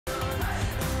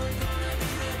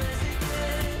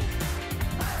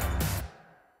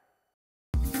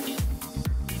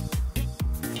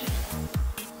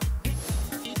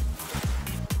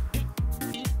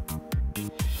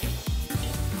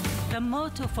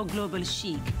motto for Global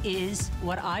Chic is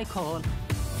what I call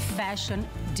fashion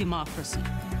democracy.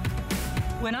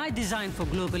 When I design for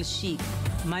Global Chic,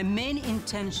 my main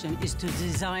intention is to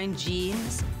design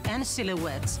jeans and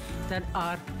silhouettes that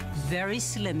are very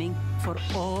slimming for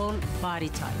all body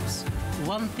types.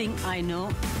 One thing I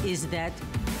know is that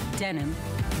denim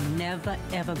never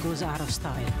ever goes out of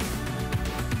style.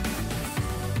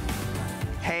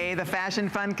 Hey, the fashion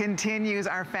fun continues.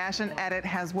 Our fashion edit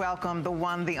has welcomed the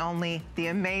one, the only, the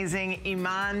amazing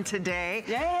Iman today.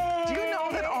 Yay! Do you know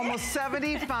that almost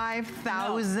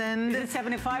 75,000... No. Is it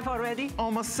 75 already?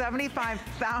 Almost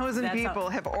 75,000 people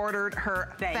have ordered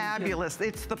her fabulous.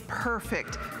 It's the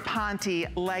perfect Ponte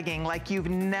legging like you've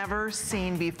never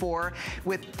seen before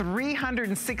with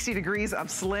 360 degrees of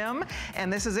slim.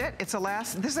 And this is it. It's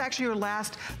this is actually your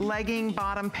last legging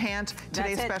bottom pant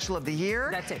today's special of the year.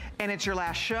 That's it. And it's your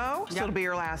last show, so it'll be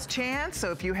your last chance.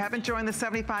 So if you haven't joined the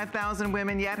 75,000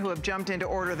 women yet who have jumped in to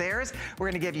order theirs, we're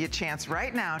gonna give you a chance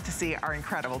right now to see our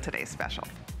incredible today's special.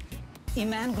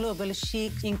 Iman Global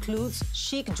Chic includes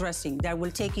chic dressing that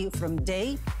will take you from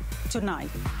day to night.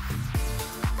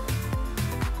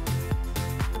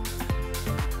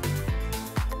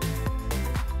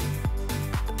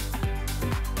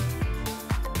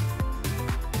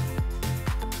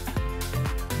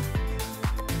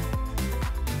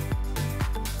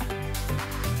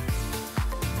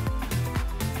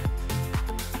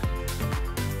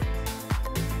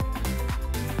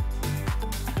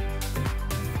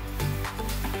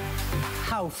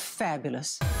 How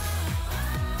fabulous.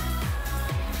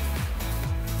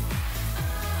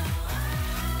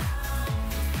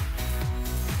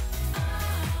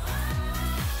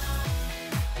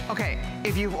 Okay,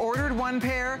 if you've ordered one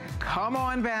pair, come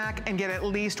on back and get at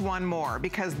least one more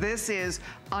because this is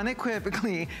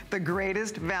unequivocally the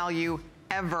greatest value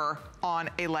ever on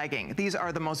a legging. These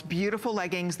are the most beautiful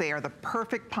leggings. They are the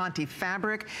perfect Ponte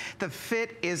fabric. The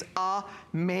fit is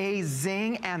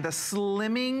amazing, and the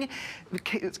slimming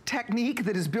technique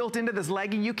that is built into this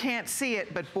legging, you can't see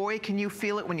it, but boy, can you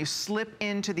feel it when you slip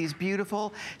into these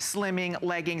beautiful slimming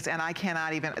leggings, and I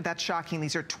cannot even, that's shocking.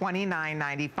 These are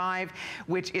 $29.95,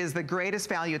 which is the greatest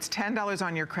value. It's $10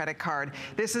 on your credit card.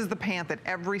 This is the pant that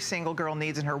every single girl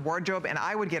needs in her wardrobe, and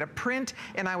I would get a print,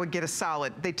 and I would get a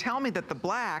solid. They tell me that the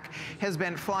black has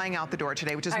been flying out the door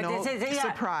today, which is no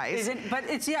surprise. But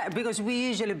it's, because we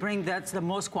usually bring, that's the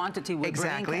most quantity we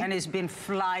bring, and it's been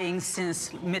flying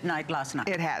since midnight last night.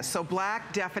 It has. So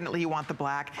black, definitely you want the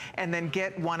black, and then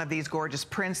get one of these gorgeous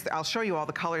prints. I'll show you all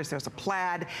the colors. There's a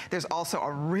plaid. There's also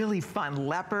a really fun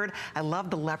leopard. I love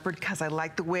the leopard because I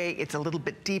like the way it's a little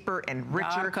bit deeper and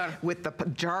richer with the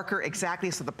darker, exactly,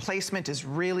 so the placement is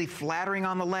really flattering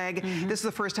on the leg. This is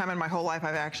the first time in my whole life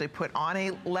I've actually put on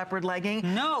a leopard legging.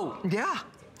 No. Yeah.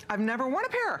 I've never worn a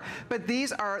pair, but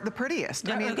these are the prettiest.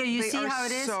 I mean, you see how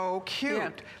it is? So cute.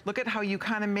 Yeah. Look at how you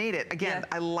kind of made it. Again,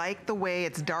 I like the way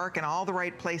it's dark in all the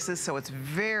right places, so it's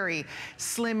very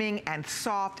slimming and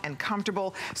soft and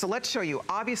comfortable. So let's show you.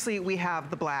 Obviously, we have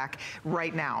the black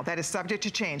right now. That is subject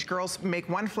to change. Girls, make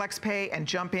one flex pay and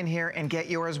jump in here and get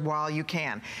yours while you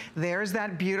can. There's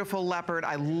that beautiful leopard.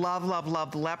 I love, love,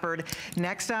 love the leopard.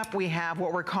 Next up, we have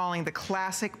what we're calling the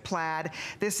classic plaid.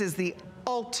 This is the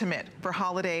ultimate for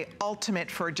holiday, ultimate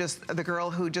for just the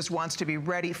girl who just wants to be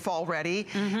ready, fall ready.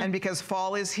 And because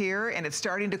fall is here and it's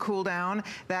starting to cool down,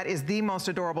 that is the most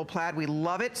adorable plaid. We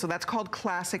love it. So that's called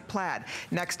classic plaid.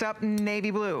 Next up,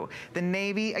 navy blue. The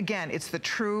navy, again, it's the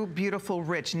true, beautiful,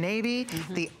 rich navy.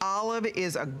 The olive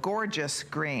is a gorgeous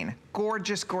green.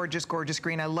 Gorgeous, gorgeous, gorgeous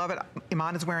green. I love it.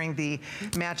 Iman is wearing the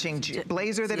matching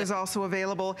blazer that is also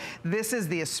available. This is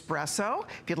the espresso.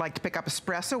 If you'd like to pick up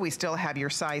espresso, we still have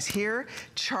your size here.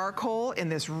 Charcoal in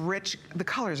this rich, the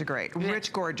colors are great.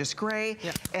 Rich, gorgeous gray.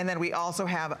 And then we also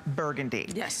have burgundy.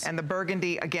 And the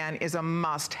burgundy, again, is a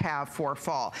must-have for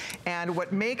fall. And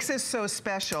what makes this so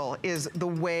special is the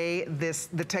way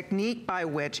the technique by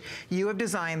which you have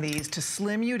designed these to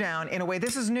slim you down in a way.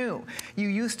 This is new.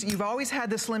 You've always had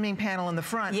the slimming panel in the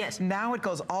front. Now it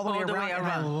goes all the way around, and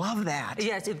I love that.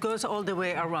 Yes, it goes all the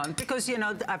way around because, you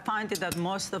know, I find that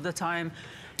most of the time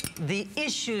the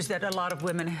issues that a lot of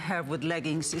women have with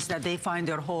leggings is that they find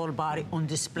their whole body on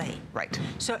display.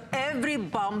 So every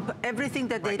bump, everything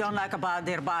that they don't like about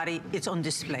their body, it's on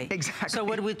display. So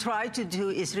what we try to do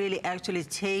is really actually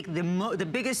take the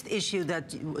biggest issue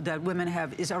that women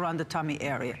have is around the tummy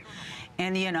area.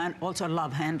 And, you know, and also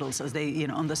love handles as they, you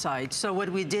know, on the side. So what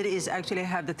we did is actually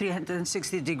have the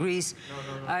 360 degrees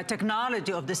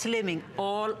technology of the slimming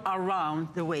all around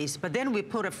the waist. But then we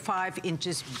put a 5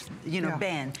 inches, you know,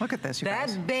 band. band. Look at this, you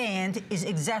guys. That band is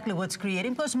exactly what's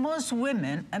creating, because most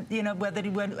women, you know, whether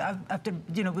you went after,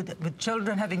 you know, with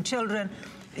children, having children,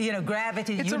 you know,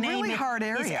 gravity, it's you a name really it. hard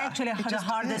area. It's actually the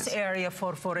hardest is. area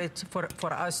for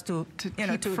us to you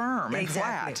know, keep firm and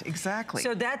flat. Exactly.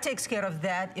 So that takes care of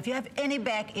that. If you have any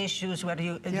back issues, whether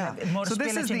you have more so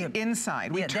this is the spillage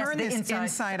inside. We turn this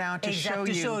inside out to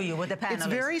show you what the panel it's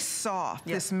very soft,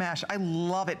 this mesh. I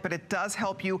love it, but it does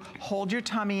help you hold your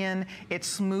tummy in. It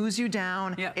smooths you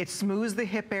down. It smooths the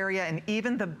hip area and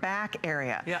even the back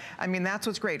area. I mean, that's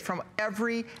what's great. From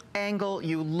every angle,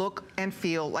 you look and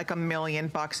feel like $1 million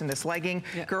in this legging.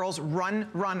 Girls, run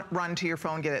to your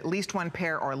phone, get at least one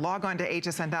pair, or log on to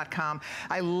hsn.com.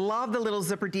 I love the little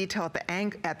zipper detail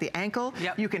at the ankle.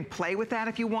 You can play with that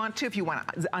if you want to. If you want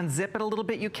to unzip it a little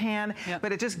bit, you can.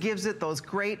 But it just gives it those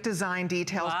great design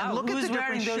details. And look at the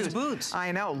different shoes. Those boots?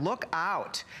 I know. Look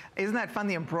out. Isn't that fun?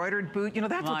 The embroidered boot. You know,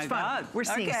 that's what's fun. We're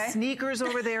seeing sneakers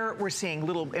over there. We're seeing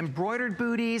little embroidered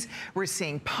booties. We're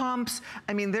seeing pumps.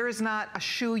 I mean, there is not a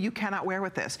shoe you cannot wear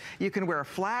with this. You can wear a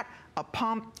flat, a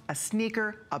pump, a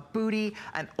sneaker, a bootie,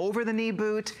 an over-the-knee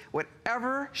boot,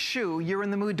 whatever shoe you're in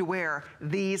the mood to wear,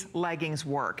 these leggings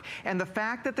work. And the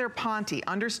fact that they're Ponte,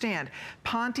 understand,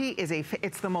 Ponte is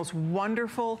it's the most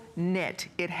wonderful knit.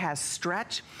 It has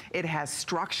stretch, it has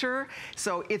structure,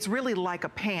 so it's really like a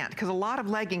pant, because a lot of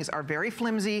leggings are very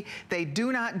flimsy. They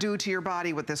do not do to your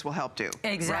body what this will help do.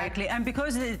 Exactly, and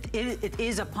because it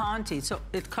is a Ponte, so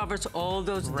it covers all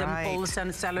those dimples and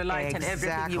cellulite and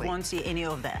everything. You won't see any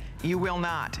of that. You will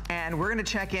not. And we're going to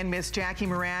check in. Miss Jackie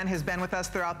Moran has been with us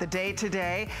throughout the day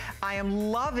today. I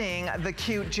am loving the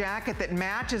cute jacket that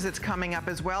matches. It's coming up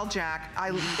as well, Jack.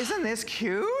 Isn't this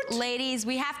cute? Ladies,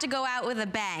 we have to go out with a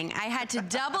bang. I had to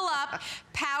double up.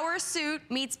 Power suit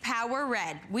meets power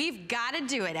red. We've got to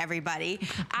do it, everybody.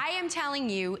 I am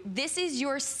telling you, this is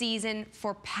your season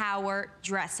for power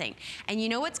dressing. And you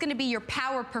know what's going to be your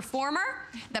power performer?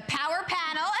 The power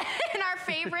panel and our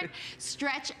favorite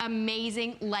stretch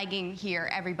amazing legging here,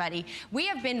 everybody. We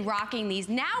have been rocking these.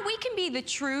 Now we can be the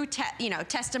true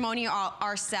testimony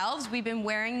ourselves. We've been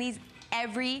wearing these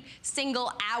every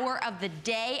single hour of the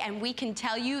day, and we can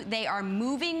tell you they are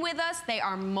moving with us, they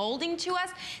are molding to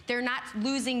us, they're not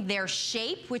losing their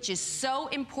shape, which is so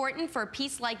important for a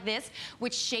piece like this,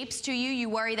 which shapes to you. You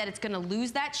worry that it's gonna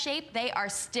lose that shape. They are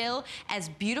still as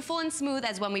beautiful and smooth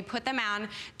as when we put them on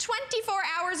 24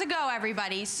 hours ago,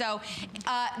 everybody. So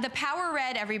the Power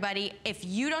Red, everybody, if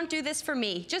you don't do this for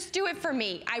me, just do it for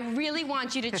me. I really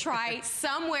want you to try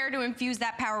somewhere to infuse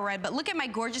that Power Red. But look at my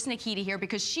gorgeous Nikita here,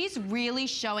 because she's really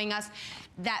showing us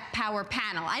that power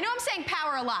panel. I know I'm saying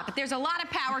power a lot, but there's a lot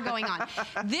of power going on.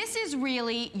 This is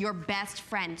really your best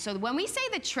friend. So when we say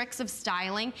the tricks of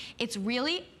styling, it's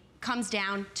really comes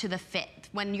down to the fit.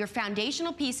 When your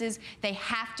foundational pieces, they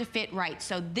have to fit right.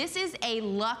 So this is a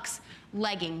luxe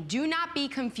legging. Do not be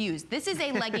confused. This is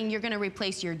a legging. You're going to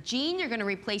replace your jean, you're going to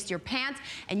replace your pants,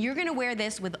 and you're going to wear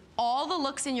this with all the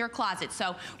looks in your closet.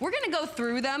 So we're going to go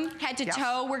through them head to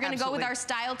toe. We're going to go with our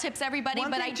style tips, everybody.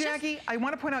 One thing, Jackie, I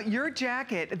want to point out your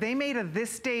jacket, they made a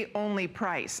this day only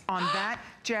price on that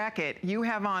jacket you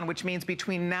have on, which means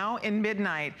between now and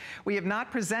midnight. We have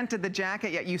not presented the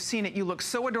jacket yet. You've seen it. You look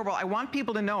so adorable. I want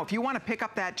people to know, if you want to pick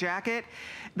up that jacket,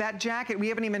 we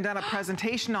haven't even done a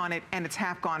presentation on it, and it's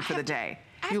half gone for the day.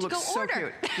 You look so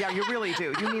cute. Yeah, you really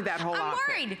do. You need that whole outfit.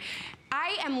 I'm worried.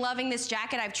 I am loving this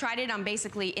jacket. I've tried it on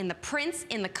basically in the prints,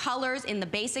 in the colors, in the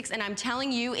basics, and I'm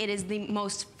telling you, it is the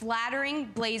most flattering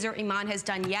blazer Iman has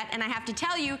done yet. And I have to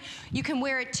tell you, you can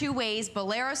wear it two ways,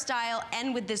 bolero style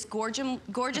and with this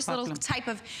gorgeous little type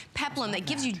of peplum that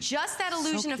gives you just that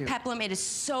illusion of peplum. It is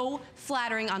so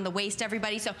flattering on the waist,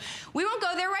 everybody. So we won't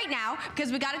go there right now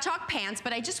because we got to talk pants,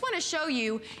 but I just want to show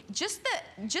you just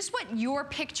what your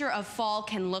picture of fall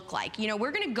can look like. You know,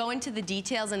 we're going to go into the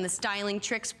details and the styling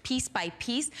tricks piece by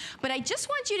piece, but I just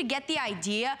want you to get the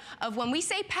idea of when we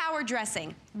say power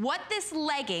dressing, what this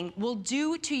legging will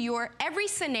do to your every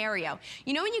scenario.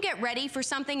 You know when you get ready for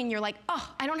something and you're like,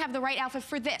 oh, I don't have the right outfit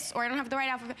for this, or I don't have the right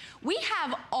outfit for... We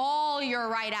have all your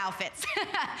right outfits.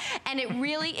 And it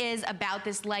really is about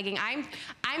this legging.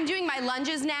 I'm doing my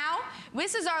lunges now.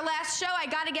 This is our last show. I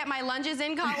got to get my lunges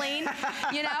in, Colleen,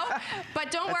 you know?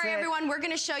 But don't worry, everyone. We're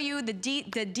going to show you the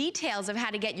details of how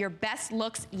to get your best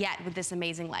looks yet with this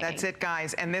amazing legging. That's it,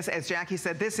 guys. And this, as Jackie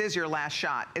said, this is your last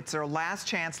shot. It's our last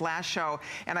chance, last show.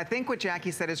 And I think what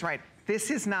Jackie said is right.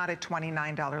 This is not a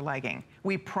 $29 legging.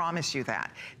 We promise you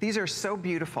that. These are so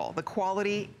beautiful. The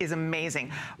quality is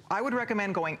amazing. I would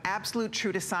recommend going absolute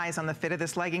true to size on the fit of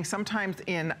this legging. Sometimes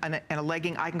in a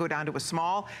legging, I can go down to a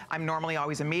small. I'm normally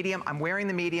always a medium. I'm wearing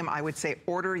the medium. I would say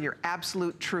order your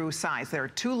absolute true size. There are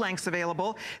 2 lengths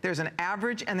available. There's an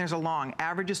average and there's a long.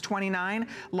 Average is 29,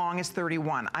 long is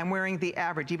 31. I'm wearing the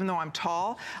average. Even though I'm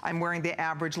tall, I'm wearing the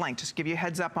average length. Just give you a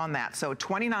heads up on that. So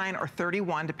 29 or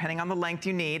 31, depending on the length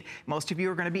you need. Most of you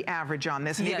are going to be average on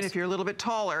this. And even if you're a little bit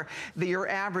taller, your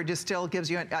average is still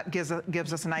gives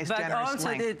us a nice generous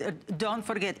length. But also, don't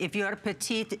forget, if you are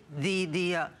petite,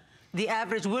 the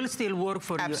average will still work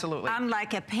for you. Absolutely.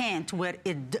 Unlike a pant where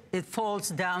it falls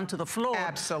down to the floor.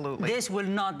 Absolutely. This will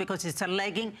not, because it's a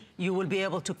legging. You will be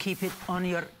able to keep it on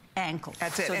your ankle.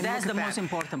 That's it. So and that's the most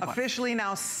important part. Officially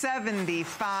now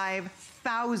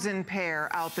 75,000 pair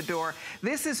out the door.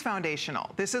 This is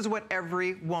foundational. This is what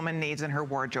every woman needs in her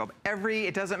wardrobe.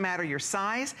 It doesn't matter your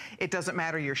size, it doesn't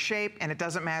matter your shape, and it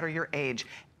doesn't matter your age.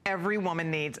 Every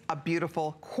woman needs a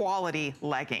beautiful quality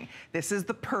legging. This is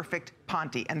the perfect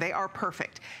Ponte, and they are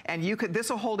perfect. And this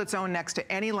will hold its own next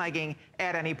to any legging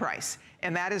at any price.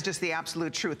 And that is just the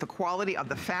absolute truth. The quality of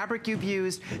the fabric you've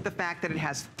used, the fact that it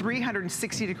has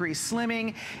 360-degree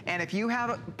slimming, and if you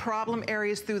have problem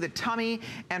areas through the tummy,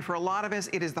 and for a lot of us,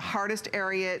 it is the hardest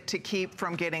area to keep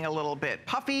from getting a little bit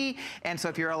puffy, and so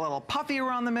if you're a little puffy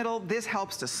around the middle, this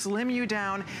helps to slim you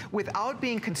down without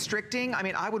being constricting. I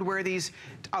mean, I would wear these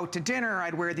out to dinner,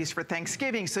 I'd wear these for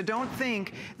Thanksgiving, so don't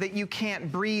think that you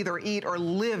can't breathe or eat or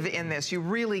live in this. You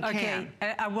really can.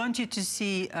 Okay, I want you to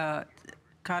see,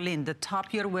 Carlene, the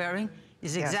top you're wearing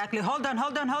is exactly, hold on.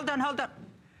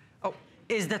 Oh,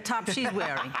 is the top she's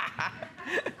wearing.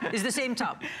 It's the same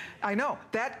top. I know,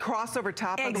 that crossover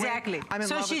top. Exactly. I'm in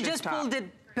love with this she just top. pulled it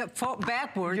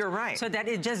backward. You're right. So that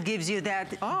it just gives you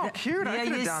that. Oh, cute. I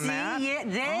could have done that. Yeah,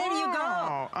 there you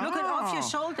go. Look at off your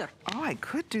shoulder. Oh, I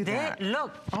could do that.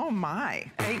 Look. Oh, my.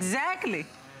 Exactly.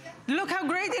 Look how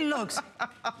great it looks.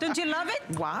 Don't you love it?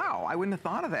 Wow, I wouldn't have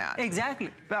thought of that. Exactly.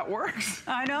 That works.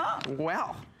 I know.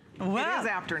 Well, it is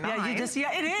after 9. Yeah,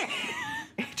 it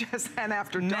is. And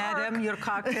after dark. Madam, your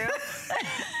cocktail.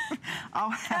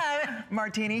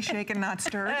 Martini, shaken, not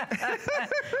stirred.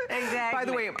 Exactly. By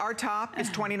the way, our top is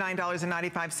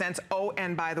 $29.95. Oh,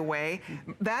 and by the way,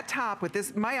 that top with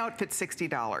this, my outfit's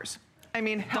 $60. I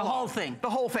mean, the whole thing. The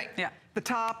whole thing. Yeah. The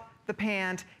top, the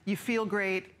pant, you feel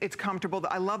great, it's comfortable.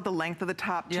 I love the length of the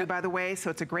top too, by the way, so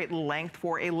it's a great length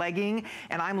for a legging,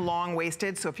 and I'm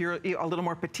long-waisted, so if you're a little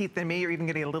more petite than me, you're even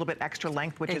getting a little bit extra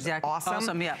length, which is awesome.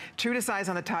 Awesome, yeah. True to size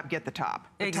on the top, get the top.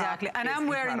 Exactly, and I'm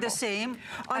wearing the same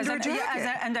under a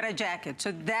jacket. Under a jacket,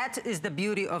 so that is the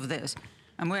beauty of this.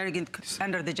 I'm wearing it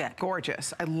under the jacket.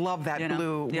 Gorgeous. I love that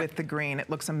blue with the green. It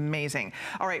looks amazing.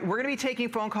 All right, we're going to be taking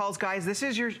phone calls. Guys, this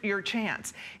is your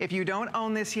chance. If you don't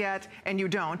own this yet, and you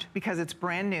don't because it's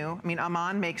brand new, I mean,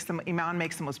 Iman makes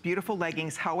the most beautiful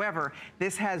leggings. However,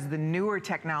 this has the newer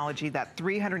technology, that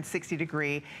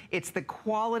 360-degree. It's the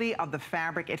quality of the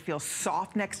fabric. It feels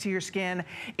soft next to your skin.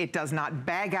 It does not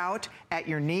bag out at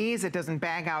your knees. It doesn't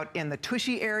bag out in the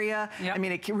tushy area. I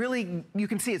mean, it really, you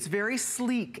can see it's very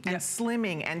sleek and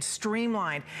slimming and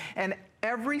streamlined, and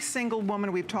every single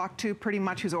woman we've talked to pretty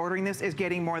much who's ordering this is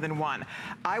getting more than one.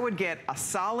 I would get a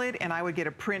solid and I would get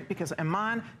a print because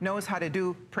Iman knows how to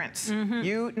do prints.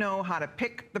 You know how to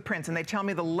pick the prints, and they tell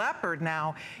me the leopard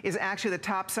now is actually the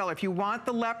top seller. If you want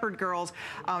the leopard, girls,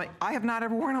 I have not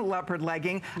ever worn a leopard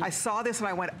legging. I saw this and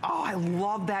I went, oh, I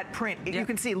love that print. You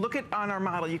can see, look at on our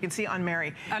model, you can see on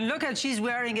Mary. And look at, she's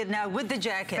wearing it now with the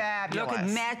jacket. Fabulous. Look at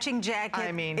matching jacket.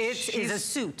 I mean, it is a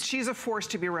suit. She's a force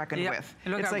to be reckoned with.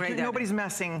 Look it's how like great nobody's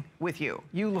messing with you.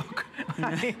 You look,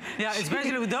 I mean,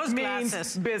 especially with those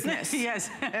glasses. Business. Yes.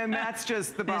 And that's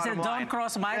just the bottom line. Don't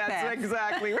cross my path. That's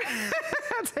exactly right.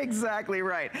 That's exactly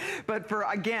right. But for,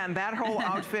 again, that whole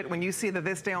outfit, when you see the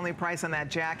this day only price on that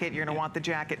jacket, you're gonna want the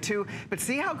jacket too. But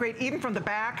see how great, even from the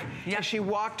back, as she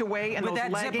walked away in those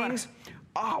leggings.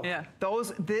 Oh,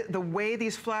 the way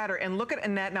these flatter. And look at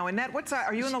Annette. Now, Annette, what size?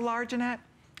 Are you in the large, Annette?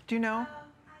 Do you know?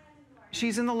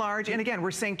 She's in the large, and again,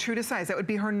 we're saying true to size. That would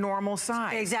be her normal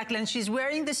size. Exactly, and she's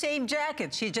wearing the same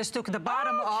jacket. She just took the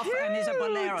bottom off and is a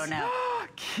bolero now.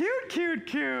 Cute, cute,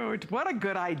 cute. What a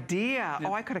good idea.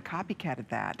 Oh, I could have copycatted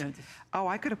that. Oh,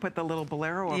 I could have put the little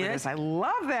bolero over this. I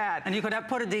love that. And you could have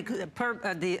put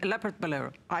the leopard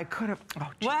bolero. I could have,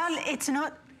 well, it's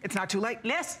not too late.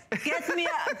 Get me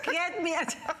a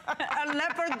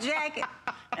leopard jacket.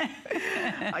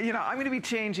 You know, I'm going to be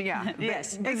changing,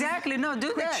 Yes, exactly. No,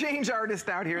 do that. Change artist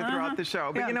out here throughout the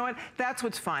show. But you know what? That's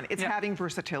what's fun. It's having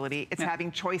versatility. It's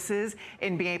having choices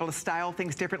and being able to style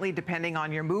things differently depending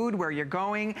on your mood, where you're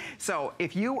going. So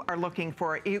if you are looking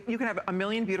for, you can have a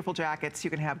million beautiful jackets. You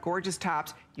can have gorgeous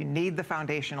tops. You need the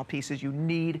foundational pieces. You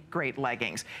need great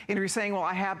leggings. And if you're saying, well,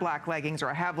 I have black leggings or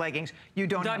I have leggings, you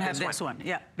don't have this one.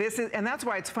 Yeah. This is, and that's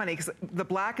why it's funny, because the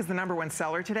black is the #1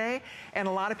 seller today. And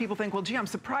a lot of people think, well, gee, I'm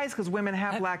surprised because women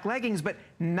have black leggings, but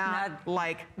not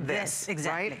like this.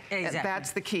 Exactly. Right? Exactly. And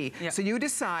that's the key. Yep. So you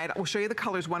decide, we'll show you the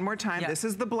colors one more time. Yep. This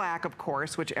is the black, of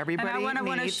course, which everybody needs. And I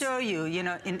want to show you, you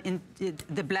know, in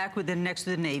the black with the next to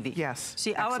the navy. Yes.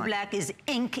 See, our black is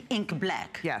ink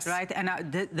black. Yes. Right? And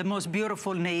the most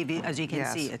beautiful navy, as you can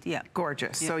see it. Yeah.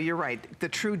 Gorgeous. So you're right. The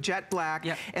true jet black.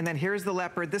 Yep. And then here's the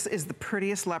leopard. This is the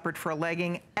prettiest leopard for a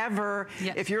legging ever.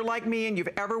 Yes. If you're like me and you've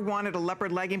ever wanted a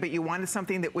leopard legging, but you wanted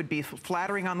something that would be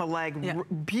flattering on the leg,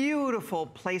 beautiful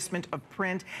placement of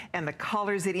print and the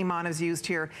colors that Iman has used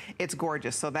here, it's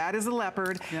gorgeous. So that is a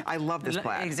leopard. I love this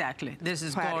plaid. Exactly. This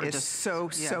is plaid gorgeous. Is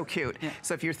so cute.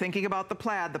 So if you're thinking about the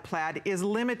plaid is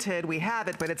limited. We have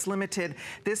it, but it's limited.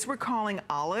 This we're calling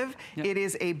olive. It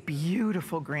is a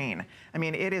beautiful green. I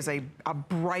mean, it is a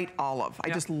bright olive. I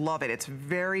just love it. It's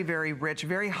very, very rich,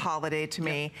 very holiday to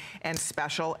me and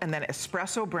special. And then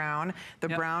espresso brown. The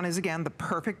brown is, again, the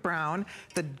perfect brown.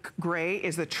 The gray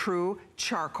is the true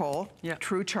charcoal,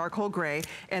 true charcoal gray.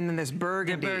 And then this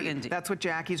burgundy. The burgundy. That's what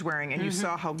Jackie's wearing. And you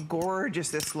saw how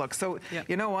gorgeous this looks. So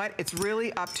you know what? It's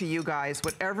really up to you guys.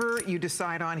 Whatever you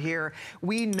decide on here,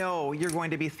 we know you're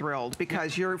going to be thrilled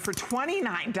because you're for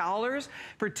 $29,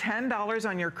 for $10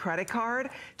 on your credit card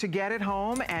to get it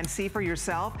home and see for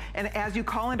yourself. And as you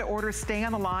call in to order, stay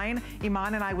on the line.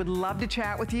 Iman and I would love to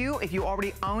chat with you. If you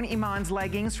already own Iman's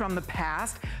leggings from the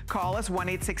past, call us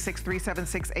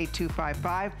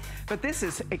 1-866-376-8255. But this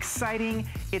is exciting.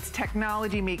 It's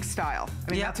technology meets style.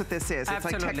 I mean, that's what this is.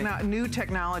 Absolutely. It's like new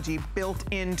technology built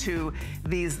into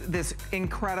this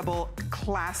incredible,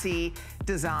 classy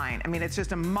design. I mean, it's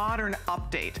just a modern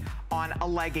update on a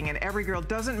legging, and every girl,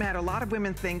 doesn't matter. A lot of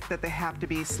women think that they have to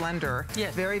be slender,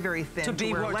 very, very thin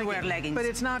to wear leggings. But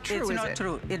it's not true, It's not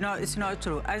true. It's not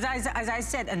true. As I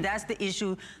said, and that's the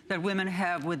issue that women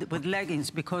have with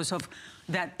leggings, because of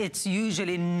that it's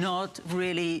usually not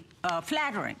really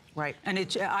flattering. Right. And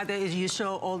it's either you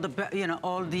show all the, you know,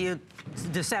 all the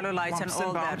cellulites lumps and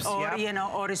all bumps, that, or you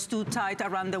know, or it's too tight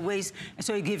around the waist,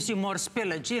 so it gives you more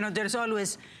spillage. You know, there's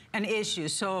always an issue.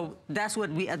 So that's what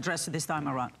we address this time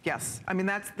around. Yes, I mean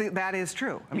that is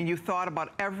true. I mean, you thought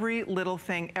about every little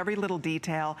thing, every little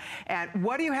detail. And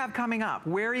what do you have coming up?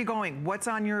 Where are you going? What's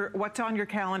on your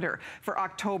calendar for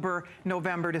October,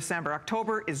 November, December?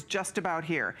 October is just about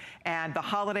here, and the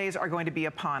holidays are going to be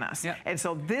upon us. And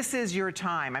so this is your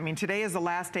time. I mean, today is the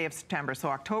last day of September, so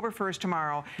October 1st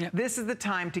tomorrow. This is the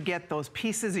time to get those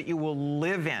pieces that you will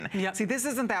live in. See, this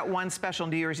isn't that one special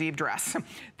New Year's Eve dress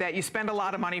that you spend a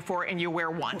lot of money for and you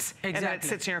wear once, and then it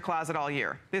sits in your closet all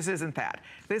year. This isn't that.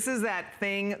 This is that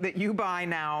thing that you buy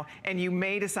now, and you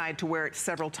may decide to wear it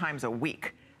several times a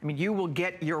week. I mean, you will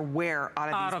get your wear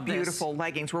out of these beautiful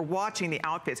leggings. We're watching the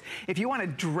outfits. If you want to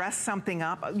dress something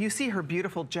up, you see her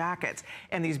beautiful jackets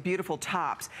and these beautiful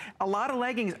tops. A lot of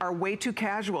leggings are way too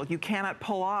casual. You cannot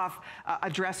pull off a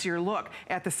dressier look.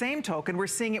 At the same token, we're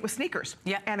seeing it with sneakers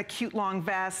and a cute long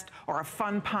vest or a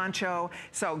fun poncho.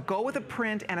 So go with a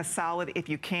print and a solid if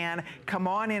you can. Come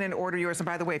on in and order yours. And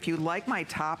by the way, if you like my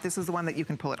top, this is the one that you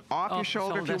can pull it off your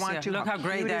shoulder if you want to. Look how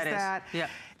great that is.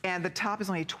 And the top is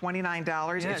only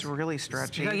 $29. It's really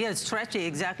stretchy. Yeah, it's stretchy,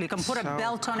 exactly. You can put a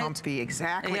belt on it. Comfy,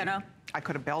 exactly. You know? I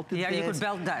could have belted this. Yeah, you could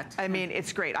belt that. I mean,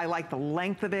 it's great. I like the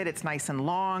length of it. It's nice and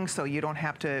long, so you don't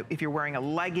have to, if you're wearing a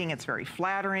legging, it's very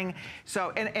flattering.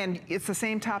 So, and it's the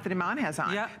same top that Iman has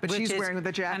on, but she's wearing with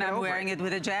the jacket over it. And I'm wearing it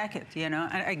with a jacket, you know.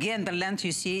 And again, the length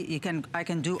you see, I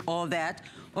can do all that,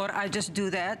 or I just do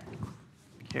that.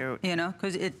 Cute. You know,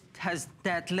 because it has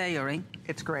that layering.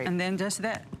 It's great. And then just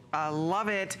that. I love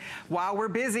it. While we're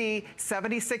busy,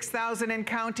 76,000 and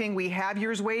counting. We have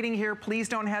yours waiting here. Please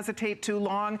don't hesitate too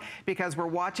long because we're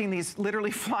watching these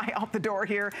literally fly out the door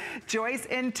here. Joyce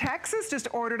in Texas just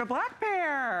ordered a black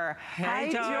pair.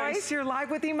 Hey, Hi, Joyce. You're live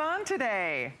with Iman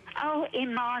today. Oh,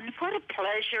 Iman, what a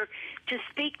pleasure to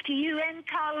speak to you and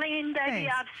Colleen, baby.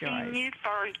 Thanks, I've seen Joyce. you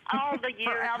for all the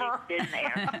years you've been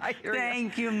there.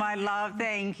 Thank you, my love.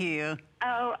 Thank you.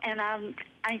 Oh, and I'm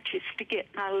anxious to get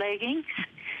my leggings.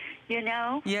 You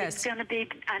know? Yes. It's going to be,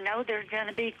 I know they're going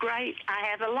to be great. I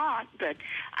have a lot, but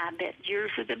I bet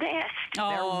yours are the best. Oh,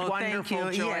 they're wonderful,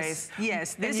 thank you. Joyce.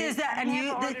 Yes. This is that. I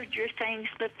have ordered your things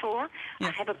before. Yeah.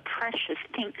 I have a precious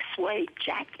pink suede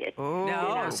jacket. Oh,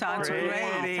 no, sounds pretty.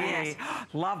 great. Yes.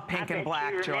 Love pink and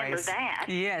black, I bet you remember Joyce. that.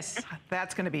 Yes.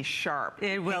 That's going to be sharp.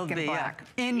 It will pink be. and black.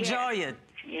 Enjoy it.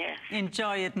 Yes.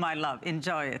 Enjoy it, my love.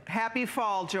 Enjoy it. Happy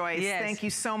fall, Joyce. Yes. Thank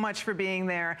you so much for being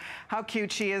there. How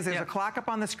cute she is. There's a clock up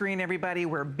on the screen, everybody.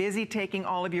 We're busy taking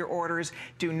all of your orders.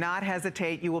 Do not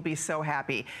hesitate. You will be so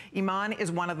happy. Iman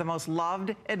is one of the most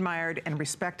loved, admired, and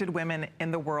respected women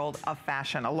in the world of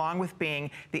fashion. Along with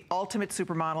being the ultimate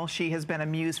supermodel, she has been a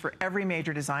muse for every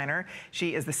major designer.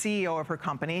 She is the CEO of her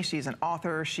company. She's an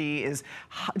author. She is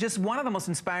just one of the most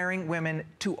inspiring women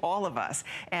to all of us.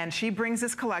 And she brings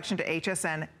this collection to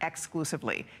HSN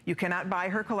exclusively. You cannot buy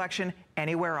her collection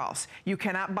anywhere else. You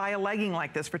cannot buy a legging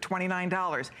like this for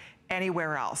 $29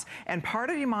 anywhere else. And part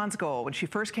of Iman's goal when she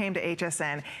first came to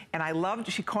HSN, and I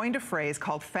loved, she coined a phrase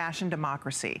called fashion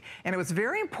democracy. And it was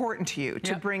very important to you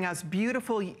to bring us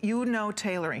beautiful, you know,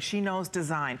 tailoring. She knows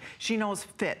design. She knows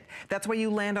fit. That's why you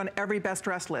land on every best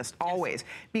dress list, always.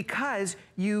 Because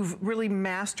you've really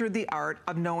mastered the art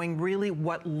of knowing really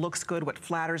what looks good, what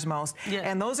flatters most.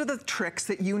 And those are the tricks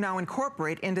that you now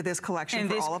incorporate into this collection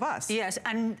for all of us. Yes,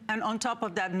 and on top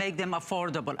of that, make them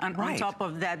affordable. And on top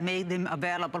of that, make them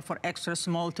available for extra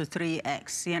small to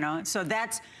 3X, you know. So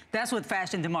that's what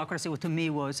fashion democracy to me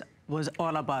was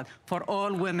all about. For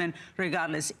all women,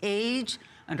 regardless age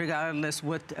and regardless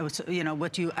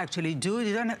what you actually do.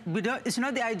 It's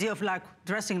not the idea of like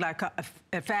dressing like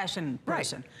a fashion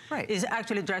person. It's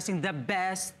actually dressing the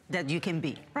best that you can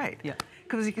be. Yeah.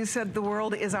 Because you said the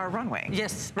world is our runway.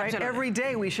 Yes, right. absolutely. Every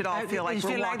day we should all feel like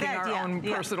we're walking our own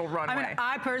personal runway. I mean,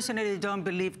 I personally don't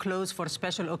believe clothes for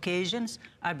special occasions.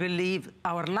 I believe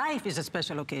our life is a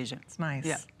special occasion. It's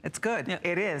nice. It's good.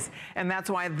 It is. And that's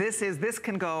why this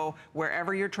can go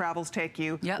wherever your travels take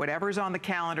you, whatever's on the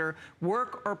calendar,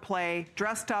 work or play,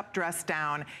 dressed up, dressed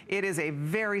down. It is a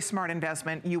very smart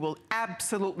investment. You will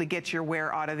absolutely get your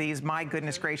wear out of these. My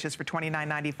goodness gracious, for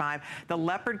 $29.95. The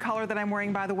leopard color that I'm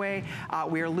wearing, by the way,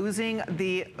 we are losing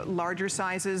the larger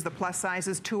sizes, the plus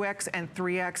sizes, 2X and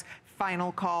 3X.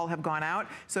 Final call have gone out.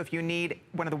 So if you need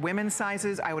one of the women's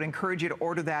sizes, I would encourage you to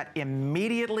order that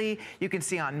immediately. You can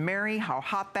see on Mary how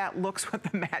hot that looks with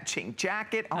the matching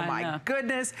jacket. Oh my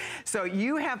goodness. So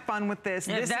you have fun with this.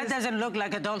 If that doesn't look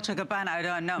like a Dolce & Gabbana, I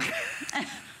don't know.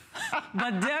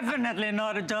 But definitely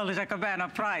not a Dolce &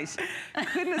 Gabbana price.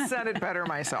 Couldn't have said it better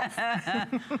myself.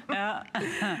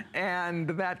 And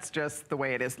that's just the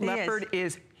way it is. Leopard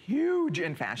is huge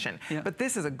in fashion, but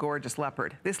this is a gorgeous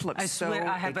leopard. This looks so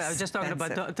expensive. I was just talking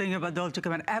about Dolce &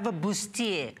 Gabbana. I have a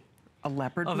bustier. A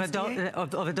leopard bustier?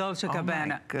 Of a Dolce & Gabbana. Oh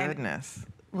my goodness.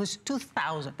 It was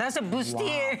 $2,000. That's a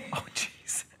bustier. Wow. Oh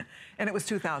jeez. And it was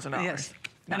 $2,000. Yes.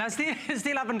 And I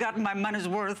still haven't gotten my money's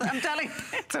worth. I'm telling you.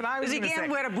 That's what I was going to say. You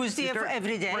can't wear a bustier for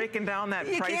every day. Breaking down that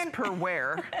price per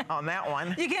wear on that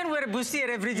one. You can't wear a bustier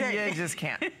every day. You just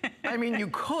can't. I mean, you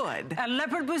could. A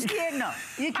leopard bustier? No,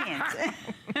 you can't.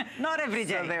 Not every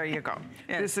day. So there you go.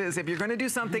 This is, if you're going to do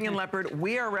something in leopard,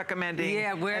 we are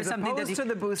recommending, wear something opposed to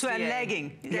the bustier. To a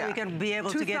legging. Yeah. You can be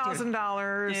able to get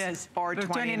 $2,000 or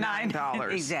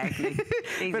 $29. Exactly.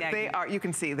 But they are, you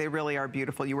can see, they really are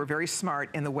beautiful. You were very smart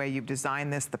in the way you've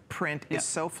designed this. The print is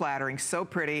so flattering, so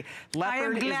pretty.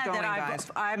 Leopard is going, guys. I am glad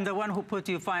that I'm the one who put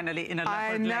you finally in a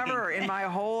leopard legging. I never in my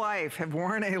whole life have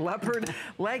worn a leopard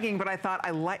legging, but I thought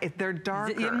I like it. They're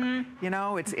darker. You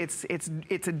know, it's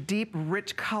a deep,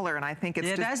 rich color, and I think it's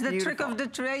just that's beautiful. The trick of the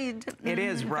trade. It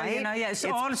is, right? You know, it's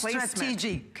all placement.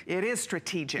 Strategic. It is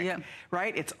strategic,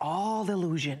 right? It's all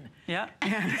illusion. Yeah.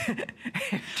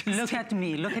 Look at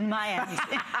me. Look in my eyes.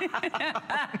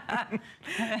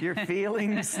 You're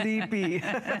feeling sleepy.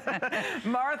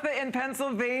 Martha in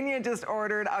Pennsylvania just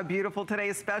ordered a beautiful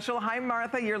Today's Special. Hi,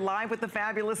 Martha. You're live with the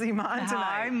fabulous Iman tonight.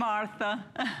 Hi, Martha.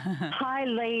 Hi,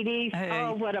 ladies. Hey.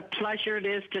 Oh, what a pleasure it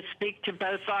is to speak to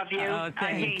both of you. Oh,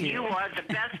 thank you. You are the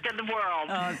best in the world.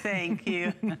 Oh, thank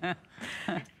you.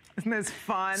 Isn't this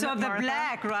fun, So the Martha?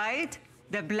 Black, right?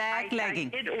 The black legging.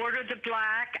 I did order the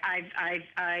black.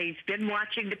 I've been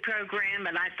watching the program,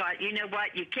 and I thought, you know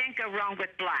what? You can't go wrong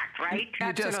with black, right?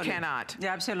 You just cannot.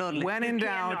 Yeah, absolutely. When in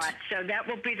doubt. So that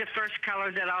will be the first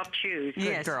color that I'll choose.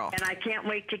 Yes. Good girl. And I can't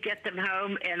wait to get them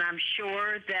home, and I'm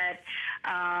sure that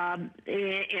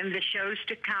in the shows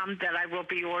to come that I will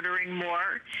be ordering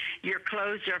more. Your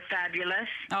clothes are fabulous.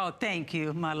 Oh, thank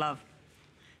you, my love.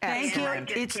 Thank you. I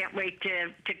just can't wait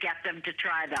to get them, to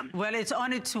try them. Well, it's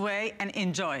on its way, and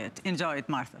enjoy it. Enjoy it,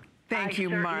 Martha. Thank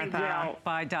you, Martha. Will.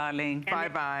 Bye, darling.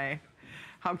 Bye-bye.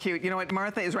 How cute. You know what,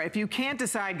 Martha is right. If you can't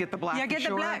decide, get the black. Yeah, get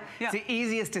the black. Yeah. It's the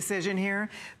easiest decision here.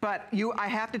 But I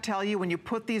have to tell you, when you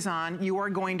put these on, you are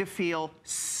going to feel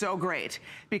so great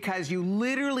because you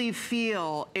literally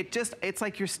feel, it's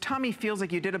like your tummy feels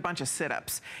like you did a bunch of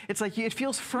sit-ups. It's like it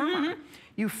feels firmer.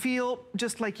 You feel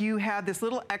just like you have this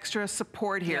little extra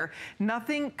support here.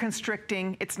 Nothing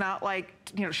constricting. It's not like,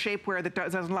 you know, shapewear that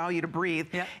doesn't allow you to breathe.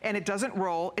 And it doesn't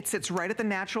roll. It sits right at the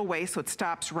natural waist, so it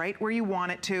stops right where you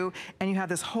want it to. And you have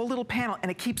this whole little panel,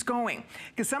 and it keeps going.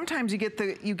 Because sometimes you get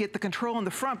the control in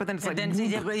the front, but then it's like,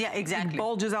 yeah, exactly. It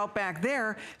bulges out back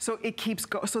there, so it keeps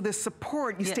going. So this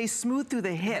support, you stay smooth through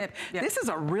the hip. This is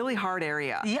a really hard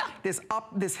area.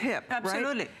 This hip,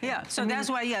 absolutely. Right? Yeah. So that's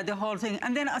why, the whole thing.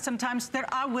 And then sometimes there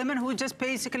are women who just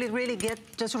basically really get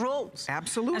just rolls.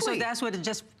 Absolutely. And so that's what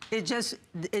it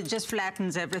just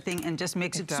flattens everything and just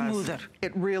makes it smoother.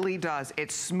 It really does.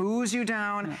 It smooths you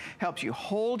down, helps you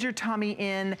hold your tummy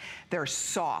in. They're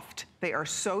soft. They are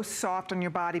so soft on your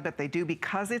body, but they do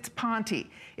because it's Ponte.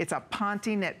 It's a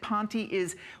Ponte knit. Ponte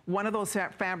is one of those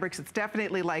fabrics. It's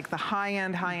definitely like the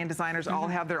high-end designers all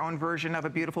have their own version of a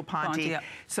beautiful Ponte.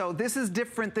 So this is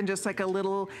different than just like a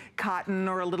little cotton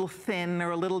or a little thin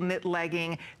or a little knit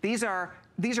legging. These are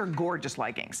gorgeous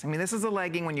leggings. I mean, this is a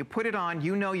legging, when you put it on,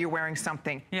 you know you're wearing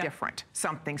something different,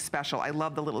 something special. I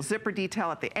love the little zipper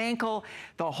detail at the ankle,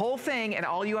 the whole thing, and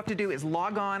all you have to do is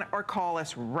log on or call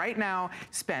us right now,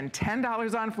 spend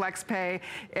 $10 on FlexPay,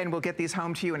 and we'll get these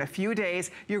home to you in a few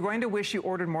days. You're going to wish you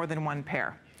ordered more than one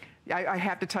pair. I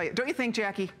have to tell you, don't you think,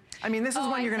 Jackie? I mean, this is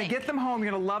when you're going to get them home,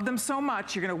 you're going to love them so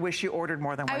much, you're going to wish you ordered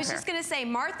more than one pair. I was just going to say,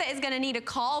 Martha is going to need a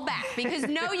call back because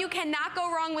no, you cannot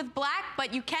go wrong with black,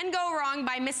 but you can go wrong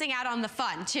by missing out on the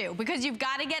fun too, because you've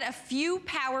got to get a few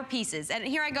power pieces. And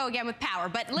here I go again with power.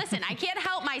 But listen, I can't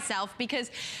help myself because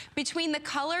between the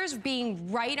colors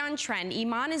being right on trend,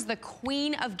 Iman is the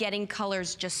queen of getting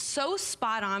colors just so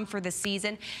spot on for the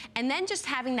season, and then just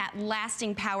having that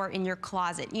lasting power in your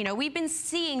closet. You know, we've been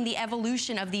seeing the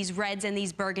evolution of these reds and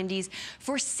these burgundies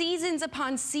for seasons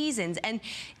upon seasons, and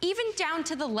even down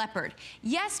to the leopard.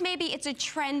 Yes, maybe it's a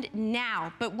trend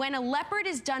now, but when a leopard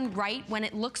is done right, when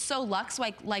it looks so luxe,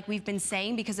 like we've been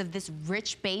saying, because of this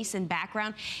rich base and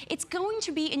background, it's going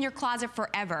to be in your closet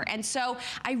forever. And so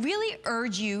I really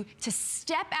urge you to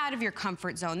step out of your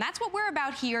comfort zone. That's what we're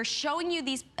about here, showing you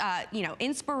these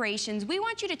inspirations. We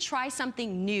want you to try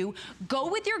something new. Go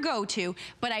with your go-to,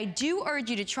 but I do urge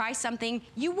you to try something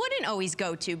you wouldn't always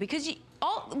go to, because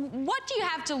what do you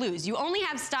have to lose? You only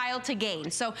have style to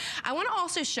gain. So I want to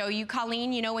also show you,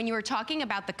 Colleen, you know, when you were talking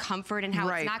about the comfort and how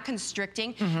it's not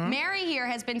constricting, Mary here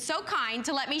has been so kind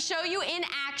to let me show you in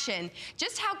action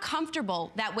just how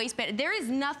comfortable that waistband. There is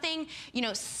nothing, you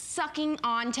know, sucking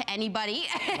on to anybody.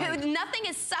 Nothing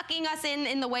is sucking us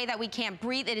in the way that we can't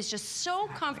breathe. It is just so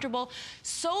comfortable,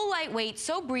 so lightweight,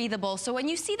 so breathable. So when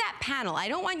you see that panel, I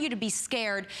don't want you to be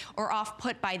scared or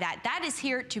off-put by that. That is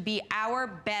here to be our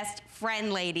best friend,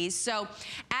 ladies. So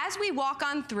as we walk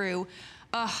on through,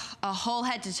 a whole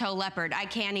head to toe leopard. I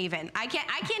can't even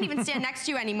stand next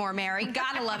to you anymore, Mary.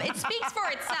 Gotta love it. It speaks for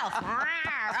itself.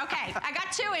 Okay, I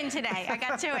got two in today.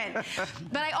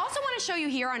 But I also want to show you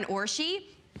here on Orshi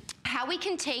how we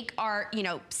can take our,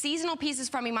 seasonal pieces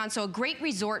from Iman, so a great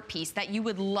resort piece that you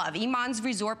would love. Iman's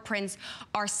resort prints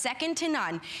are second to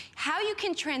none. How you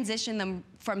can transition them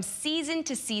from season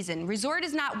to season. Resort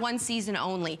is not one season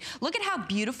only. Look at how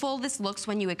beautiful this looks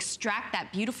when you extract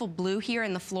that beautiful blue here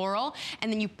in the floral,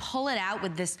 and then you pull it out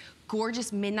with this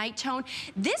gorgeous midnight tone.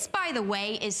 This, by the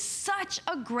way, is such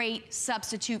a great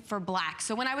substitute for black.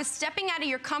 So when I was stepping out of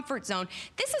your comfort zone,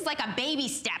 this is like a baby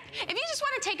step. If you just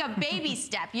want to take a baby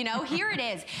step, here it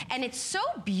is. And it's so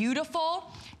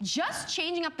beautiful. Just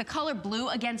changing up the color blue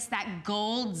against that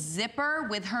gold zipper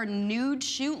with her nude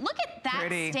shoe. Look at that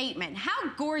statement. How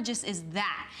gorgeous is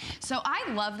that? So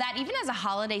I love that. Even as a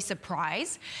holiday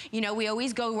surprise, we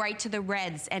always go right to the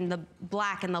reds and the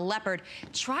black and the leopard.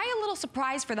 Try a little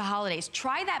surprise for the holidays.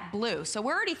 Try that blue. So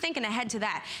we're already thinking ahead to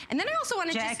that. And then I also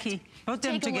want to Jackie, put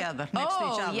them together next to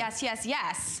each other.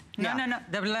 Yes. No,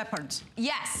 the leopards.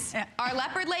 Yes. Our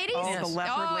leopard ladies? Oh, yes. The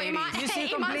leopard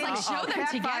ladies. Iman's like, show them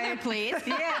together, please.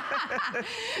 Yeah.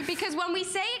 Because when we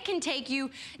say it can take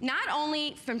you not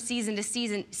only from season to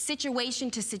season, situation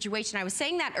to situation, I was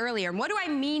saying that earlier. And what do I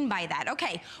mean by that?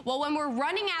 Okay, well, when we're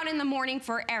running out in the morning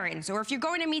for errands, or if you're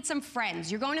going to meet some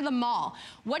friends, you're going to the mall,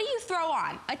 what do you throw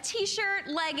on? A t-shirt,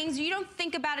 leggings, you don't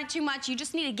think about it too much. You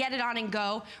just need to get it on and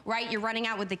go, right? You're running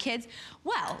out with the kids.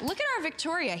 Well, look at our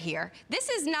Victoria here. This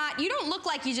is not you don't look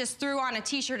like you just threw on a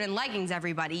t-shirt and leggings,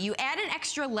 everybody. You add an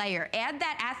extra layer, add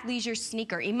that athleisure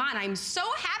sneaker. Iman, I'm so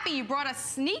happy you brought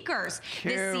us sneakers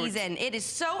this season. It is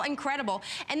so incredible.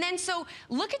 And then so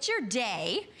look at your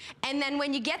day, and then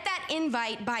when you get that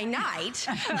invite by night,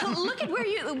 look at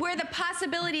where the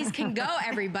possibilities can go,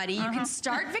 everybody. You can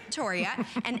start Victoria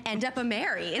and end up a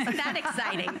Mary. Isn't that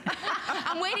exciting?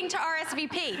 I'm waiting to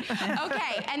RSVP.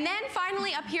 Okay, and then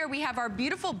finally up here we have our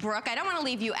beautiful Brooke. I don't want to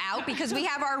leave you out because we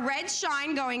have our red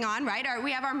shine going on, right?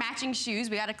 We have our matching shoes.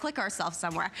 We got to click ourselves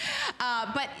somewhere.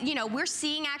 But, you know, we're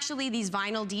seeing actually these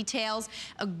vinyl details,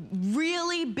 a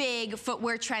really big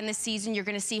footwear trend this season. You're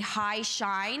going to see high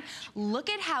shine. Look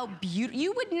at how beautiful.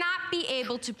 You would not be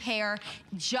able to pair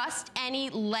just any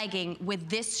legging with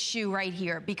this shoe right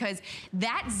here because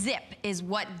that zip is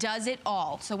what does it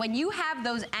all. So when you have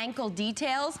those ankle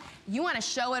details, you want to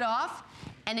show it off,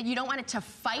 and you don't want it to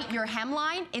fight your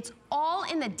hemline. It's all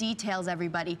in the details,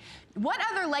 everybody. What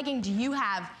other legging do you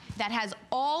have that has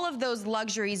all of those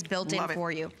luxuries built in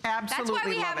for you? Absolutely. That's why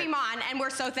we have Iman, and we're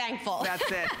so thankful. That's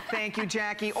it. Thank you,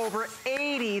 Jackie. Over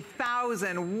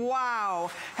 80,000,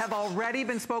 wow, have already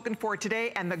been spoken for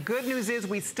today, and the good news is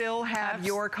we still have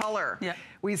your color. Yeah.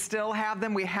 We still have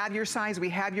them. We have your size. We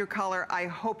have your color. I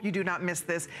hope you do not miss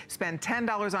this. Spend $10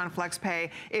 on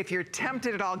FlexPay. If you're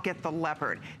tempted at all, get the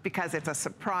leopard because it's a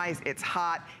surprise, it's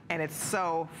hot, and it's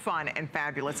so fun and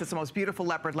fabulous. It's the most beautiful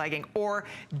leopard legging. Or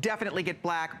definitely get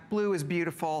black. Blue is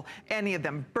beautiful. Any of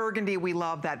them. Burgundy, we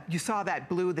love that. You saw that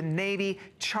blue, the navy,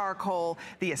 charcoal,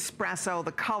 the espresso.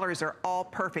 The colors are all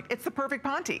perfect. It's the perfect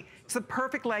Ponte. It's the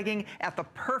perfect legging at the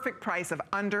perfect price of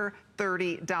under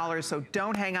 $30. So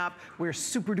don't hang up. We're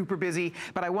super duper busy,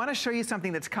 but I want to show you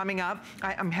something that's coming up.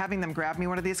 I'm having them grab me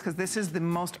one of these because this is the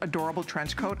most adorable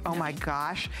trench coat. Oh my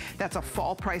gosh. That's a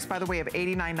fall price, by the way, of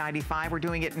 $89.95. We're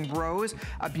doing it in rose,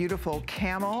 a beautiful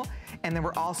camel, and then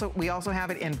we also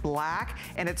have it in black,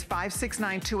 and it's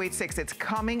 $569,286. It's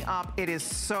coming up. It is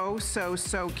so, so,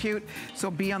 so cute.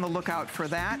 So be on the lookout for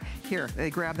that. Here,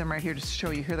 they grab them right here to show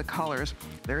you. Here are the colors.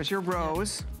 There's your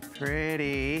rose.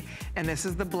 Pretty. And this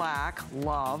is the black.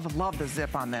 Love the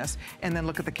zip on this. And then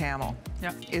look at the camel.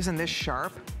 Yep. Isn't this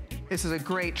sharp? This is a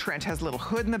great trench, has a little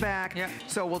hood in the back. Yep.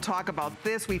 So we'll talk about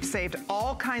this. We've saved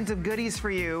all kinds of goodies for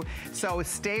you. So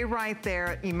stay right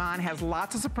there. Iman has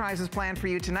lots of surprises planned for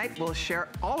you tonight. We'll share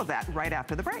all of that right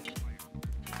after the break.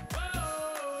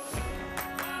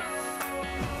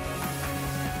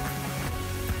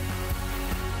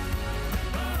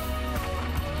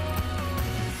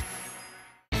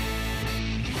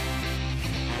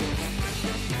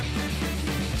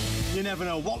 You never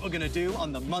know what we're going to do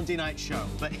on the Monday night show,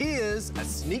 but here's a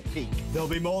sneak peek. There'll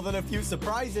be more than a few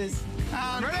surprises.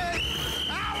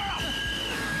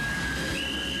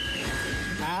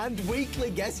 And weekly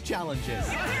guest challenges.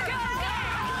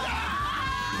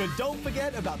 But don't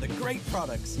forget about the great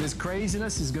products. This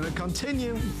craziness is going to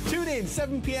continue. Tune in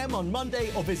 7 p.m. on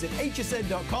Monday or visit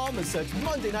hsn.com and search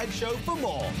Monday Night Show for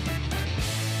more.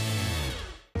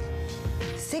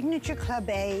 Signature Club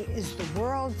A is the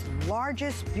world's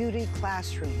largest beauty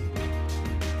classroom.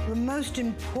 The most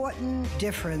important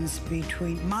difference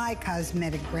between my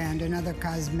cosmetic brand and other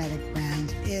cosmetic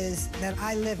brands is that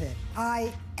I live it.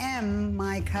 I am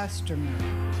my customer.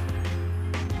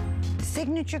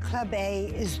 Signature Club A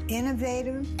is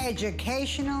innovative,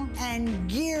 educational, and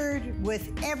geared with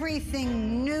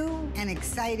everything new and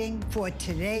exciting for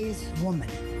today's woman.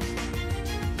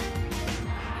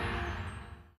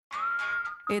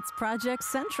 It's Project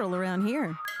Central around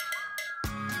here.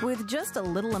 With just a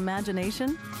little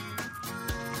imagination,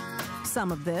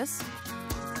 some of this,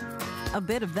 a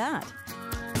bit of that,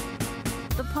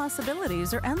 the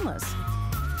possibilities are endless.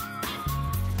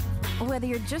 Whether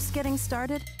you're just getting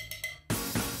started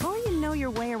or you know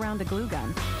your way around a glue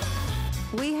gun,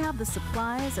 we have the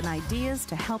supplies and ideas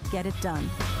to help get it done.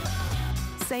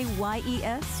 Say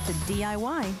YES to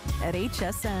DIY at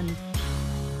HSN.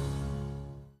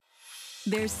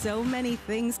 There's so many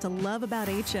things to love about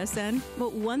HSN,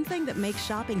 but one thing that makes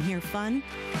shopping here fun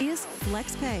is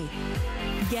FlexPay.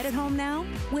 Get it home now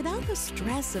without the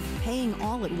stress of paying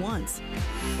all at once.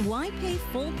 Why pay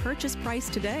full purchase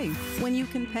price today when you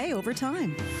can pay over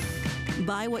time?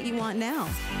 Buy what you want now,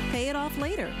 pay it off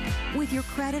later with your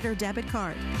credit or debit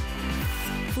card.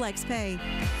 FlexPay.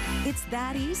 It's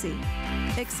that easy.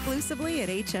 Exclusively at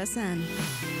HSN.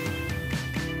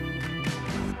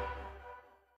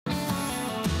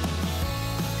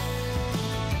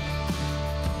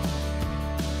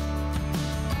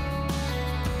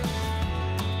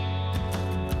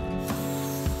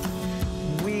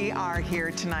 are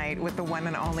here tonight with the one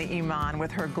and only Iman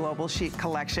with her Global Chic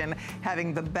collection,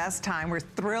 having the best time. We're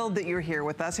thrilled that you're here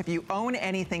with us. If you own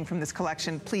anything from this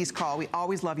collection, please call. We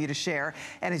always love you to share.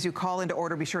 And as you call in to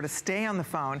order, be sure to stay on the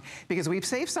phone because we've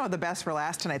saved some of the best for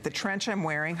last tonight. The trench I'm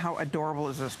wearing, how adorable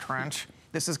is this trench?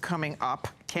 This is coming up.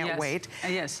 Can't wait.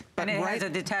 Yes. But and it has a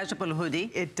detachable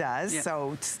hoodie. It does,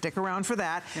 so stick around for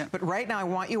that. But right now, I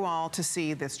want you all to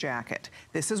see this jacket.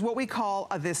 This is what we call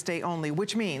a this day only,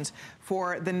 which means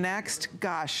for the next,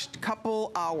 gosh,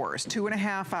 couple hours,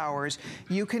 2.5 hours,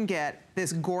 you can get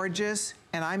this gorgeous,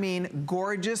 and I mean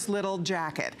gorgeous little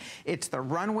jacket. It's the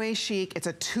runway chic. It's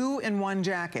a 2-in-1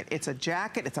 jacket. It's a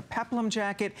jacket, it's a peplum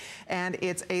jacket, and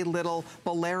it's a little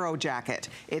bolero jacket.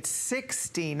 It's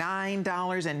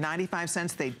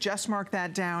 $69.95. They just marked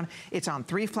that down. It's on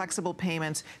 3 flexible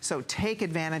payments, so take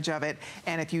advantage of it.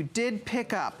 And if you did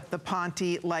pick up the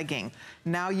Ponte legging,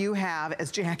 now you have,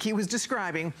 as Jackie was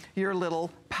describing, your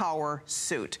little power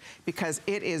suit, because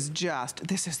it is just,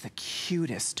 this is the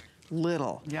cutest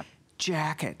little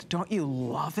jacket. Don't you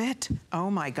love it? Oh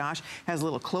my gosh. Has a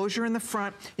little closure in the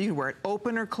front. You can wear it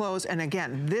open or closed. And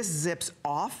again, this zips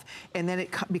off and then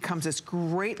it becomes this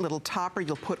great little topper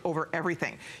you'll put over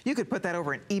everything. You could put that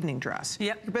over an evening dress.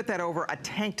 You could put that over a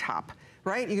tank top.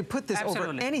 Right? You could put this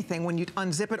over anything when you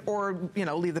unzip it or, you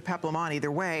know, leave the peplum on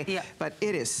either way. But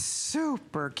it is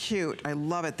super cute. I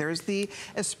love it. There's the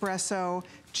espresso,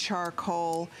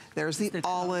 charcoal. There's the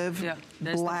olive,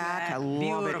 black. I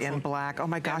love it in black. Oh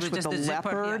my gosh, with the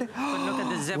leopard. But look at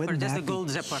the zipper, just the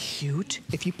gold zipper. Cute.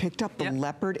 If you picked up the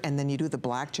leopard and then you do the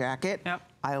black jacket.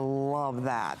 I love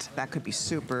that. That could be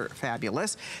super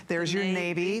fabulous. There's your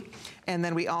navy. And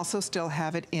then we also still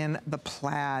have it in the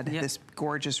plaid, this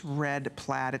gorgeous red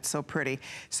plaid. It's so pretty.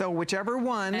 So whichever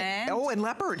one. Oh, and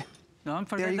leopard. Don't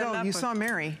forget there you go. Leopard. You saw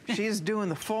Mary. She's doing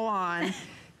the full-on.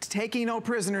 Taking no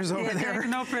prisoners over there.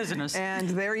 No prisoners.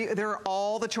 And there are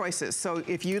all the choices. So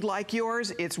if you'd like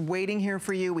yours, it's waiting here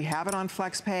for you. We have it on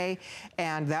FlexPay,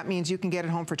 and that means you can get it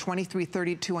home for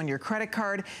 $23.32 on your credit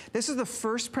card. This is the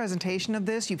first presentation of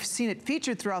this. You've seen it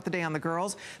featured throughout the day on the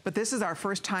girls, but this is our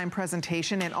first time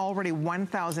presentation, and already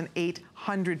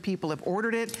 1,800 people have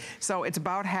ordered it. So it's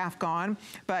about half gone,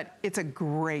 but it's a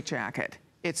great jacket.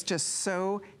 It's just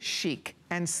so chic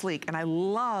and sleek. And I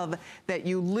love that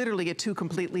you literally get 2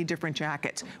 completely different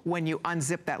jackets when you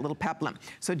unzip that little peplum.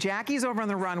 So Jackie's over on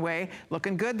the runway.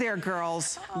 Looking good there,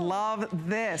 girls. Love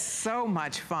this. So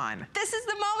much fun. This is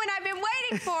the moment I've been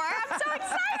waiting for. I'm so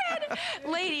excited.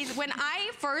 Ladies, when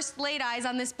I first laid eyes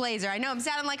on this blazer, I know I'm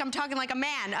sounding like I'm talking like a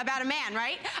man, about a man,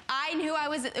 right? I knew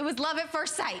it was love at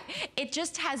first sight. It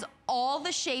just has all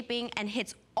the shaping and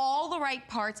hits all the right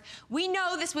parts. We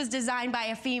know this was designed by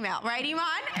a female, right,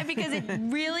 Iman? Because it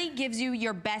really gives you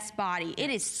your best body. It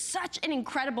is such an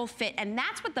incredible fit, and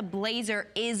that's what the blazer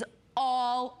is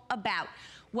all about.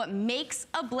 What makes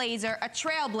a blazer a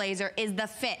trailblazer is the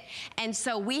fit. And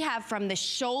so we have from the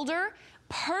shoulder,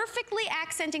 perfectly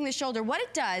accenting the shoulder. What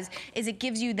it does is it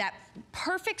gives you that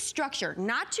perfect structure,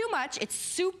 not too much. It's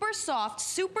super soft,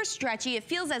 super stretchy. It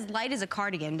feels as light as a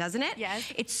cardigan, doesn't it?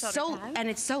 Yes. It's so, and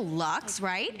it's so luxe,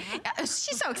 right?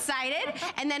 She's so excited.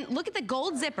 And then look at the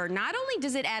gold zipper. Not only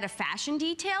does it add a fashion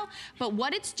detail, but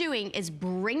what it's doing is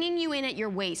bringing you in at your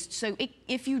waist. So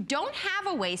if you don't have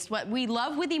a waist, what we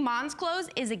love with Iman's clothes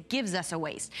is it gives us a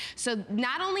waist. So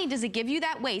not only does it give you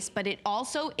that waist, but it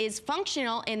also is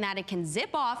functional in that it can zip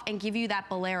off and give you that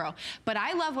bolero. But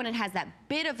I love when it has that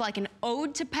bit of like an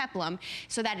ode to peplum,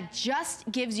 so that it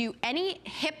just gives you any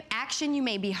hip action you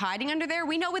may be hiding under there.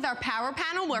 We know with our power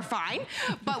panel we're fine,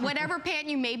 but whatever pant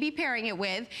you may be pairing it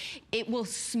with, it will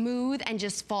smooth and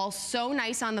just fall so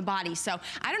nice on the body. So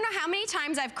I don't know how many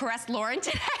times I've caressed Lauren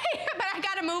today, but I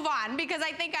gotta move on because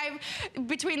I think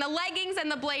between the leggings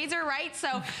and the blazer, right?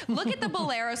 So look at the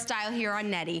bolero style here on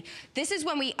Nettie. This is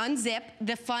when we unzip,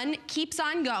 the fun keeps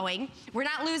on going. We're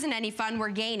not losing any fun, we're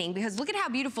gaining, because look at how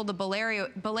beautiful the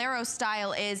bolero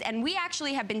style is, and we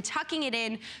actually have been tucking it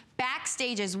in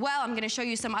backstage as well. I'm gonna show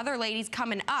you some other ladies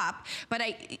coming up, but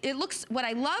what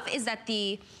I love is that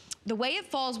the way it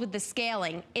falls with the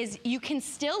scaling is you can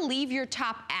still leave your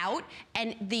top out,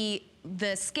 and the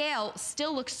scale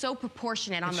still looks so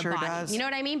proportionate on the body. Does. You know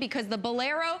what I mean? Because the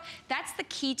bolero, that's the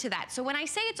key to that. So when I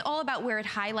say it's all about where it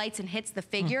highlights and hits the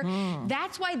figure,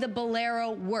 that's why the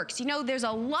bolero works. You know, there's a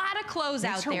lot of clothes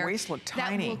out there. Makes her waist look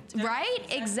tiny. Right?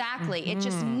 Exactly. It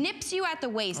just nips you at the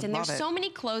waist. And there's so many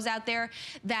clothes out there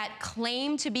that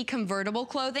claim to be convertible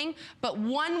clothing, but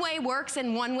one way works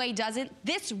and one way doesn't.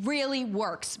 This really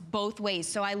works both ways.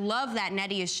 So I love that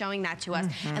Nettie is showing that to us.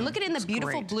 And look at it in the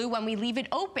beautiful blue when we leave it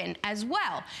open as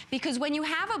well. Because when you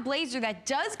have a blazer that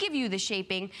does give you the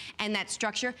shaping and that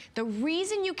structure, the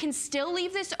reason you can still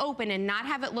leave this open and not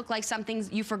have it look like something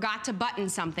you forgot to button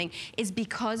something is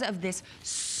because of this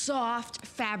soft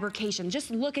fabrication.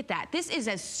 Just look at that. This is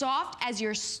as soft as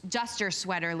your duster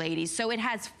sweater, ladies. So it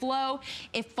has flow,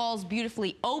 it falls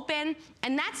beautifully open,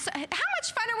 and that's, how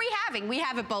much fun are we having? We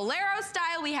have it bolero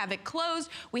style, we have it closed,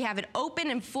 we have it open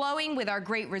and flowing with our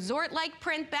great resort-like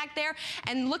print back there,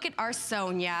 and look at our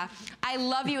Sonia. I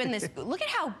love you in this. Look at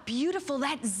how beautiful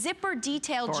that zipper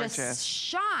detail just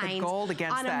shines. The gold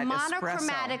against on a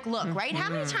monochromatic look, right?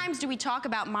 How many times do we talk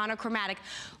about monochromatic?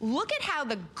 Look at how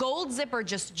the gold zipper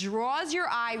just draws your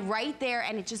eye right there,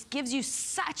 and it just gives you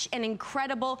such an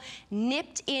incredible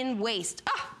nipped-in waist.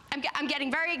 Oh, I'm getting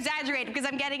very exaggerated because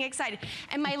I'm getting excited.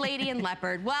 And my lady in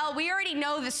leopard, well, we already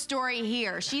know the story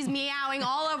here. She's meowing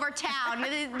all over town.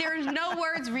 There's no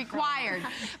words required.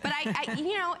 But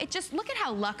you know, it just, look at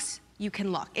how luxe you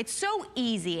can look. It's so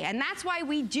easy, and that's why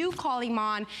we do call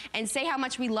Iman and say how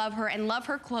much we love her and love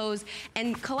her clothes,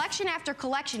 and collection after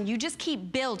collection, you just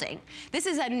keep building. This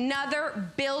is another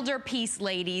builder piece,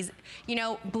 ladies. You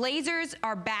know, blazers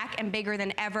are back and bigger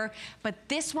than ever, but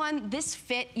this one, this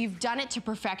fit, you've done it to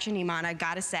perfection, Iman, I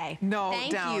gotta say. No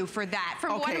doubt. Thank you for that.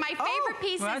 From one of my favorite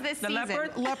pieces this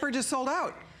season. Leopard just sold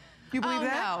out. You believe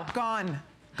that? No. Gone.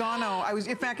 Gone.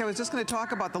 In fact, I was just going to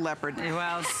talk about the leopard.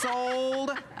 Well,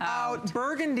 sold out.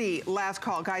 Burgundy, last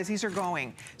call. Guys, these are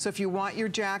going. So if you want your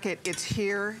jacket, it's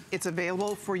here. It's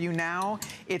available for you now.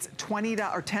 It's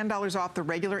 $20 or $10 off the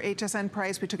regular HSN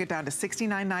price. We took it down to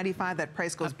 $69.95. That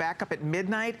price goes back up at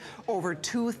midnight. Over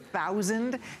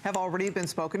 2,000 have already been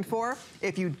spoken for.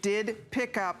 If you did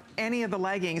pick up any of the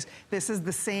leggings, this is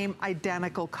the same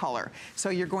identical color. So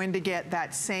you're going to get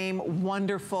that same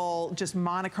wonderful, just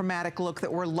monochromatic look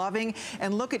that we're loving.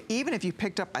 And look at, even if you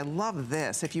picked up, I love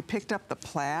this, if you picked up the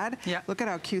plaid, look at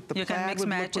how cute the plaid would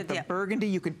look with the burgundy.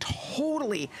 You could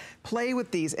totally play with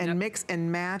these and mix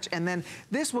and match. And then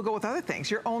this will go with other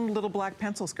things, your own little black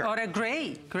pencil skirt. Or a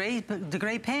the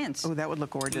gray pants. Oh, that would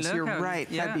look gorgeous. You're right.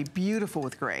 That'd be beautiful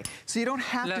with gray. So you don't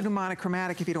have to do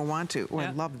monochromatic if you don't want to. Oh, I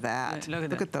love that.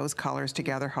 Look at those colors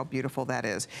together, how beautiful that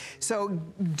is. So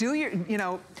do your, you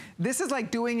know, this is like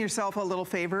doing yourself a little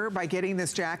favor by getting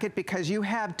this jacket, because you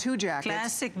have two jackets.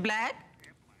 Classic black.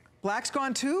 Black's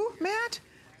gone too, Matt?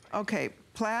 Okay,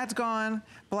 plaid's gone,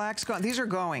 black's gone. These are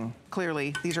going,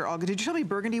 clearly. These are all good. Did you tell me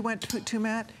burgundy went to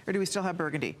Matt? Or do we still have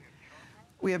burgundy?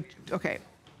 We have, okay.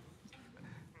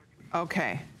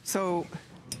 Okay, so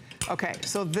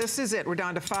this is it. We're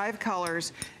down to 5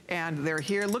 colors. And they're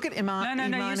here. Look at Iman,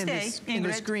 in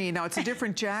this green. Now, it's a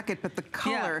different jacket, but the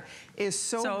color is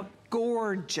so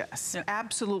gorgeous.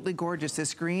 Absolutely gorgeous,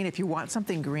 this green. If you want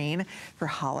something green for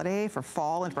holiday, for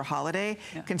fall and for holiday,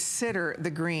 consider the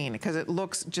green, because it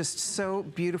looks just so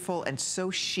beautiful and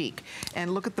so chic.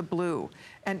 And look at the blue.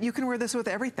 And you can wear this with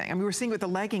everything. I mean, we were seeing it with the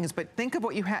leggings, but think of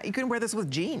what you have. You can wear this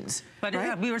with jeans. But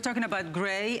we were talking about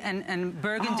gray and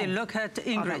burgundy. Look at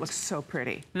Ingrid. Oh, that looks so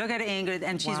pretty. Look at Ingrid,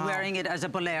 and she's wearing it as a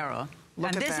bolero.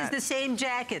 And this is the same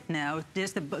jacket now.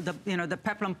 Just the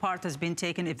peplum part has been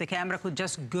taken. If the camera could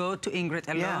just go to Ingrid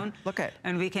alone, look at,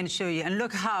 and we can show you. And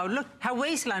look how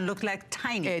waistline look like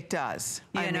tiny. It does.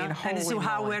 You know, and this is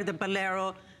where the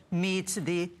bolero meets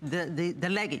the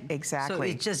legging. Exactly. So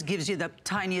it just gives you the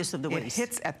tiniest of the waist. It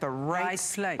hits at the right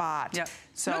spot.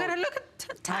 So look at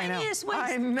the tiniest waist.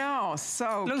 I know,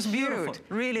 so looks beautiful.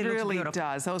 Really looks beautiful. Really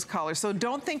does, those colors. So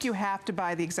don't think you have to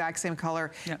buy the exact same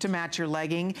color to match your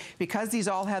legging, because these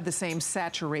all have the same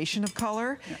saturation of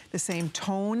color, the same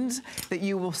tones, that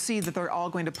you will see that they're all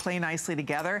going to play nicely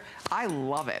together. I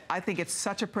love it. I think it's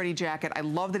such a pretty jacket. I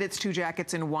love that it's 2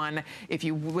 jackets in one. If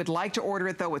you would like to order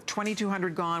it, though, with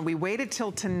 2,200 gone, we waited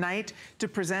till tonight to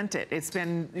present it. It's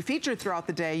been featured throughout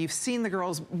the day. You've seen the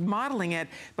girls modeling it,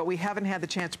 but we haven't had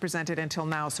the chance to present it until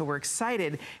now, so we're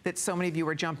excited that so many of you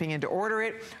are jumping in to order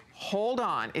it. Hold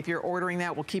on. If you're ordering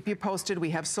that, we'll keep you posted. We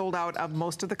have sold out of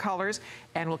most of the colors,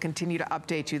 and we'll continue to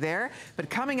update you there. But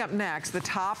coming up next, the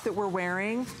top that we're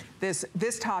wearing, this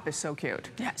top is so cute.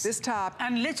 Yes. This top.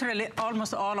 And literally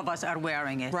almost all of us are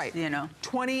wearing it. Right. You know.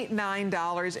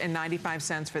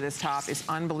 $29.95 for this top is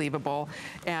unbelievable.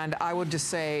 And I would just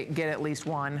say get at least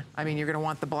one. I mean, you're going to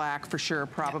want the black for sure,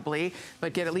 probably,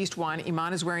 but get at least one.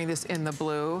 Iman is wearing this in the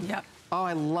blue. Yep. Oh,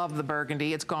 I love the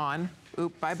burgundy. It's gone.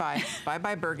 Oop, bye-bye.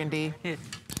 Bye-bye, burgundy.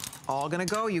 All gonna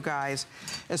go, you guys.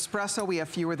 Espresso, we have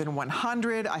fewer than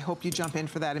 100. I hope you jump in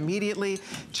for that immediately.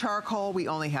 Charcoal, we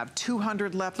only have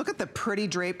 200 left. Look at the pretty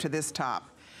drape to this top.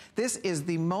 This is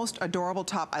the most adorable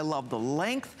top. I love the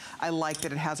length. I like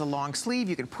that it has a long sleeve.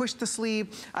 You can push the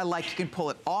sleeve. I like you can pull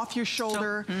it off your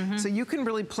shoulder. So you can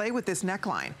really play with this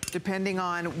neckline depending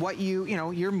on what you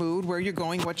know, your mood, where you're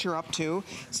going, what you're up to.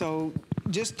 So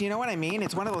just, you know what I mean?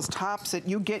 It's one of those tops that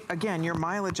you get, again, your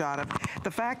mileage out of.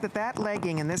 The fact that that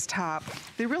legging and this top,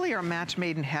 they really are a match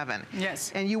made in heaven.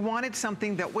 Yes. And you wanted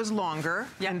something that was longer,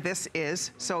 and this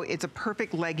is, so it's a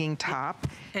perfect legging top.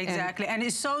 Exactly, and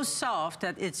it's so soft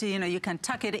that it's, you know, you can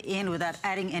tuck it in without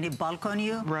adding any bulk on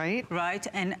you. Right. Right,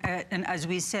 and as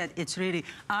we said, it's really,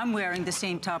 I'm wearing the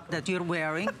same top that you're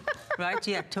wearing, right?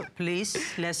 Yeah, please,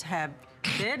 let's have,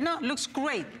 there, no, looks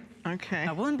great. Okay.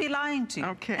 I wouldn't be lying to you.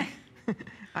 Okay.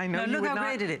 I know no, you would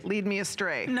not it lead me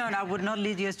astray. No, I would not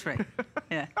lead you astray.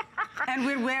 Yeah. And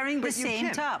we're wearing the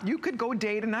same top. You could go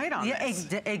day to night on this.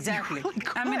 Exactly. You really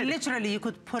could. I mean, literally, you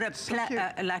could put a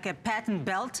like a patent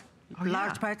belt,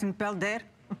 large patent belt there,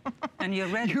 and you're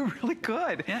ready. You really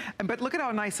could. Yeah. But look at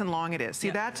how nice and long it is.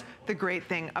 See, that's the great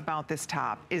thing about this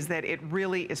top, is that it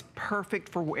really is perfect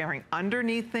for wearing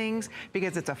underneath things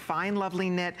because it's a fine, lovely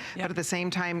knit, but at the same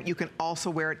time, you can also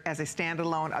wear it as a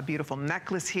standalone, a beautiful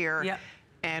necklace here. Yeah.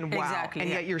 And wow, and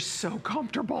yet you're so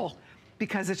comfortable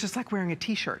because it's just like wearing a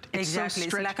t-shirt. It's exactly, so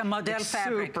stretchy. It's like a model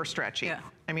fabric. Super stretchy. Yeah.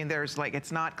 I mean, there's like,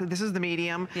 it's not, this is the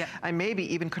medium. Yeah. I maybe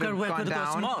even could have gone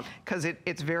down because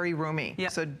it's very roomy. Yeah.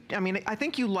 So, I mean, I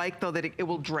think you like, though, that it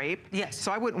will drape. Yes.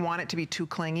 So I wouldn't want it to be too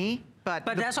clingy, but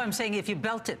that's what I'm saying, if you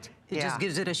belt it, it just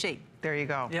gives it a shape. There you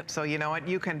go. Yep. So you know what?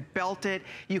 You can belt it,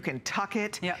 you can tuck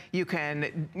it, you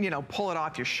can, you know, pull it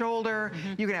off your shoulder.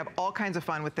 You can have all kinds of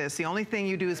fun with this. The only thing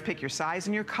you do is pick your size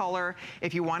and your color.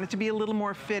 If you want it to be a little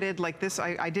more fitted, like this,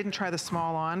 I didn't try the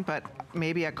small on, but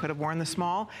maybe I could have worn the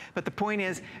small. But the point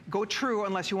is, go true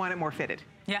unless you want it more fitted.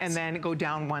 Yes. And then go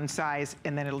down one size,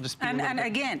 and then it'll just be a little bit.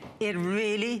 Again, it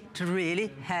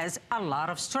really has a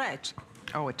lot of stretch.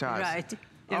 Oh, it does. Right.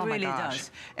 It really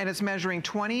does. And it's measuring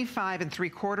 25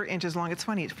 3/4 inches long. It's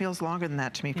funny, it feels longer than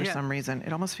that to me for some reason.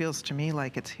 It almost feels to me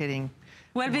like it's hitting.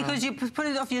 Well, because you put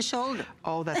it off your shoulder.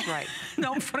 Oh, that's right.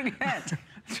 Don't forget.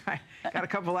 That's right. Got a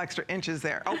couple extra inches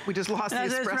there. Oh, we just lost the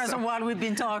espresso. That's while we've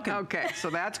been talking. Okay, so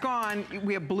that's gone.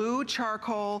 We have blue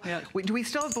charcoal. Yeah. Do we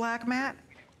still have black, Matt?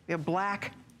 We have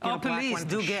black. Oh, please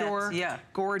do get. Sure.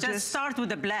 Gorgeous. Just start with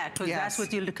the black, because that's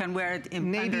what you can wear it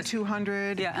in. Navy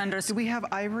 200. Yeah, do we have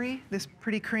ivory, this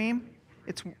pretty cream?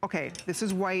 It's, okay, this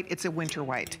is white, it's a winter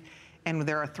white. And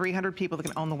there are 300 people that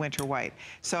can own the winter white.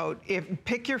 So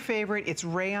pick your favorite. It's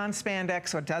rayon spandex,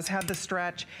 so it does have the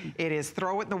stretch. It is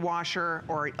throw it in the washer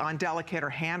or on delicate or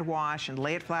hand wash and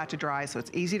lay it flat to dry, so it's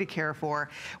easy to care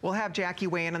for. We'll have Jackie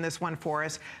weigh in on this one for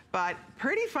us, but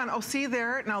pretty fun. Oh, see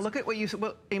there? Now look at what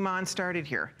Iman started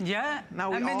here. Yeah. Now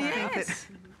we all think that.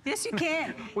 Yes, you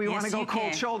can. We want to go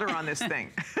cold shoulder on this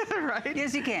thing, right?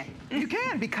 Yes, you can. You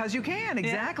can, because you can,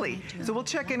 exactly. Yeah. So we'll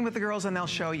check in with the girls and they'll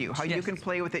show you how you can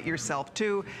play with it yourself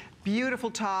too. Beautiful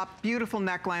top, beautiful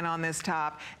neckline on this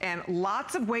top, and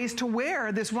lots of ways to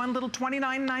wear this one little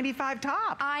 $29.95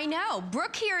 top. I know.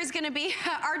 Brooke here is going to be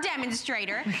our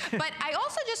demonstrator, but I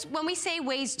also just, when we say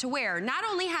ways to wear, not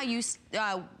only how you,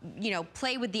 you know,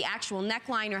 play with the actual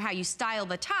neckline or how you style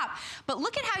the top, but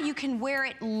look at how you can wear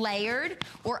it layered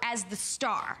or as the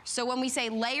star. So when we say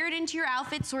layered into your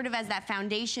outfit, sort of as that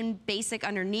foundation basic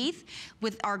underneath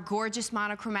with our gorgeous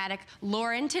monochromatic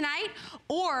Lauren tonight,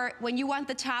 or when you want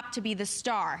the top to be the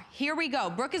star. Here we go.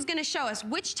 Brooke is going to show us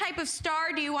which type of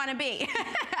star do you want to be.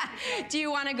 Do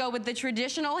you want to go with the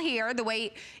traditional here, the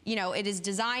way, you know, it is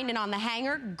designed and on the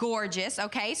hanger? Gorgeous.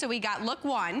 Okay, so we got look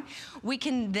one. We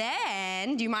can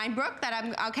then, do you mind, Brooke, that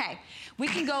I'm, okay. We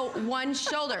can go one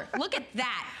shoulder. Look at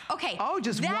that. Okay. Oh,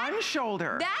 just one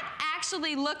shoulder. That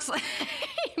actually looks like,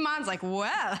 Iman's like,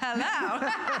 well, hello.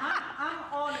 I'm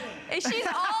all in. She's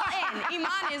all in.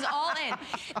 Iman is all in.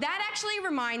 That actually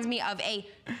reminds me of a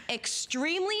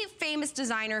extremely famous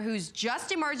designer who's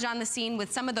just emerged on the scene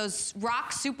with some of those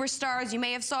rock superstars. You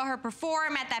may have saw her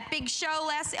perform at that big show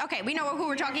last, okay, we know who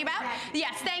we're talking about?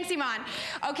 Yes, thanks, Iman.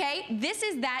 Okay, this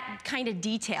is that kind of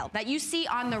detail that you see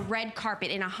on the red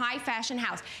carpet in a high fashion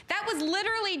house. That was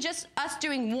literally just us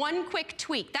doing one quick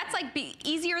tweak. That's like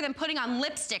easier than putting on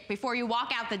lipstick before you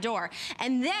walk out the door.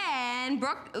 And then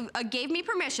Brooke gave me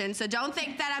permission, so don't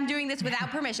think that I'm doing this without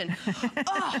permission.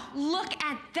 Oh, look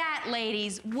at that,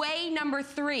 ladies. Way number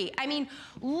 3. I mean,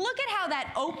 look at how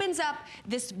that opens up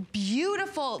this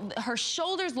beautiful, her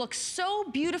shoulders look so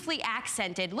beautifully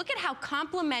accented. Look at how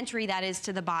complimentary that is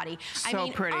to the body. So I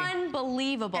mean, pretty.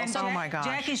 Unbelievable. And so, oh my gosh.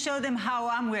 Jackie, show them how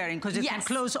I'm wearing, because it can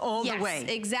close all the way.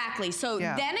 Exactly. So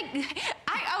then,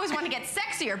 I always want want to get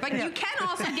sexier, but you can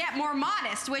also get more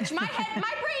modest, which my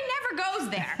brain never goes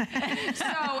there.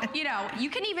 So, you know, you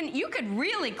could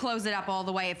really close it up all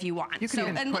the way if you want. You could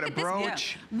even put a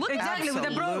brooch. Look exactly with a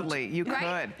brooch. Absolutely, you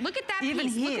could. Look at that Even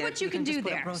piece. Here, look at what you can do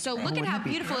there. So look at how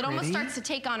beautiful it almost starts to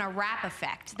take on a wrap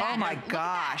effect. Oh my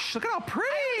gosh, look at how pretty.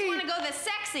 I always want to go the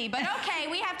sexy, but okay,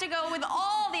 we have to go with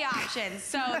all the options.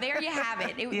 So there you have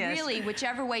it. It really,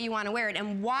 whichever way you want to wear it.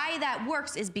 And why that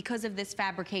works is because of this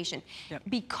fabrication.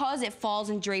 Because it falls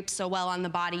and drapes so well on the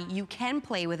body, you can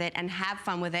play with it and have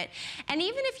fun with it. And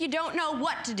even if you don't know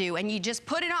what to do and you just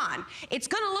put it on, it's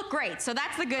going to look great. So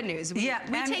that's the good news. We take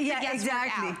the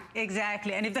guesswork out.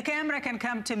 Exactly. And if the camera can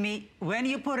come to me, when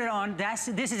you put it on, this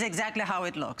is exactly how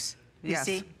it looks. You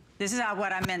see? This is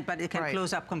what I meant, but it can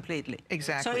close up completely.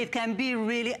 Exactly. So it can be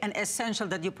really an essential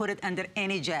that you put it under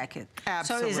any jacket.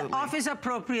 Absolutely. So it's office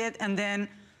appropriate and then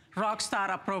rock star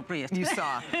appropriate. You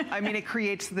saw. I mean, it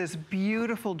creates this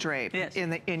beautiful drape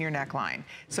in your neckline.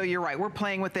 So you're right. We're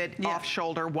playing with it off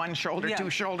shoulder, one shoulder, two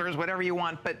shoulders, whatever you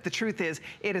want. But the truth is,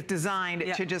 it is designed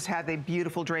to just have a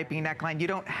beautiful draping neckline. You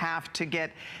don't have to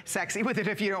get sexy with it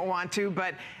if you don't want to,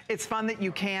 but it's fun that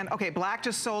you can. Okay, black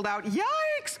just sold out.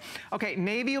 Yikes! Okay,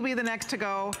 navy will be the next to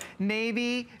go.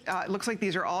 Navy, looks like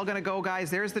these are all gonna go, guys.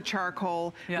 There's the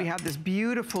charcoal. We have this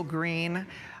beautiful green.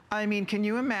 I mean, can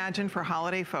you imagine for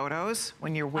holiday photos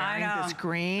when you're wearing this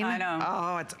green? I know.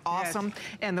 Oh, it's awesome.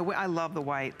 And I love the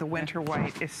white. The winter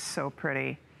white is so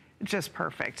pretty. Just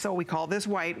perfect. So we call this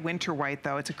white winter white,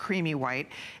 though. It's a creamy white.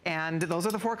 And those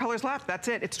are the 4 colors left. That's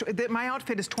it. My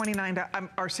outfit is $29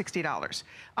 or $60.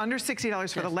 Under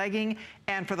 $60 for the legging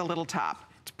and for the little top.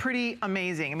 It's pretty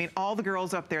amazing. I mean, all the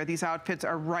girls up there, these outfits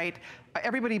are right.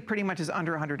 Everybody pretty much is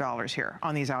under $100 here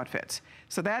on these outfits.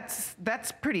 So that's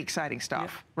pretty exciting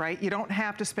stuff, right? You don't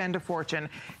have to spend a fortune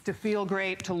to feel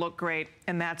great, to look great.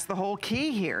 And that's the whole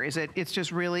key here, is it's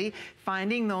just really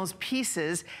finding those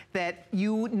pieces that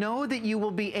you know that you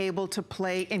will be able to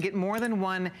play and get more than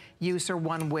one use or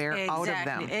one wear out of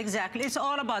them. Exactly. It's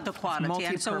all about the quality.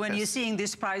 And so when you're seeing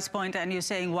this price point and you're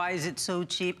saying, why is it so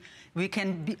cheap?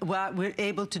 We're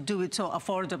able to do it so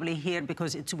affordably here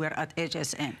because we're at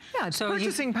HSN. Yeah, it's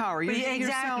purchasing power. You're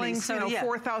selling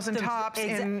 4,000 tops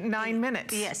in 9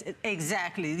 minutes. Yes,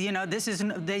 exactly. You know,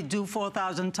 they do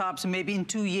 4,000 tops maybe in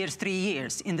 2 years, 3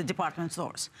 years in the department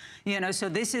stores. You know, so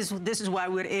this is why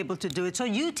we're able to do it. So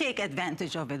you take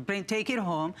advantage of it. Take it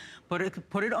home, put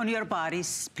it on your body,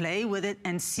 play with it,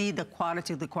 and see the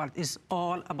quality. The quality is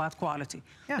all about quality.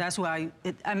 Yeah. That's why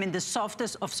I mean, the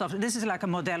softest of soft. This is like a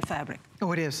model fabric.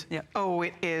 Oh, it is. Yeah. Oh,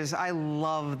 it is. I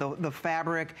love the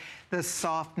fabric, the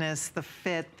softness, the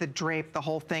fit, the drape, the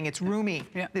whole thing. It's roomy.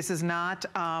 Yeah. This is not,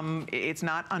 it's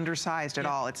not undersized at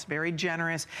all. It's very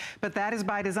generous, but that is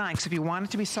by design. So if you want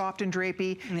it to be soft and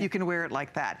drapey, you can wear it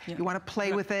like that. You want to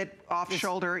play with it off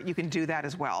shoulder, you can do that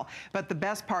as well. But the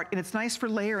best part, and it's nice for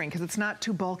layering because it's not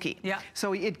too bulky. Yeah.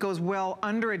 So it goes well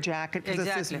under a jacket because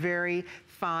it's this very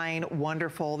fine,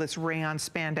 wonderful, this rayon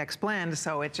spandex blend.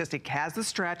 So it has the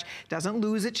stretch, doesn't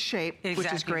lose its shape,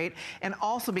 which is great. And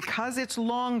also because it's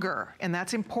longer, and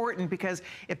that's important because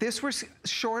if this were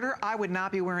shorter, I would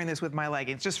not be wearing this with my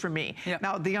leggings, just for me. Yep.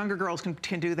 Now, the younger girls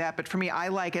can do that, but for me, I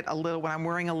like it a little, when I'm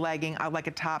wearing a legging, I like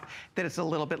a top that it's a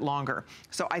little bit longer.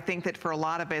 So I think that for a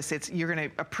lot of us, you're gonna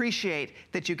appreciate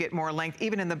that you get more length,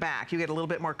 even in the back. You get a little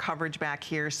bit more coverage back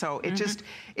here. So it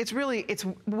it's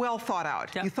well thought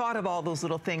out. Yep. You thought of all those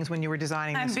little things when you were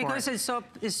designing this for it. And because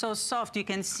it's so soft, you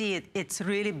can see it. It's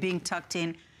really being tucked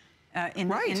in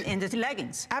the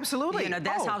leggings. Absolutely. You know,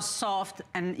 that's how soft,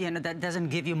 and you know, that doesn't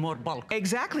give you more bulk.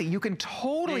 Exactly. You can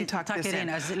totally tuck this it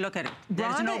in. Look at it.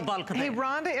 There's no bulk there. Hey,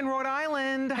 Rhonda in Rhode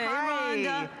Island. Hey, hi.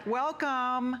 Rhonda.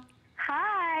 Welcome.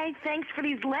 Hi. Thanks for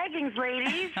these leggings,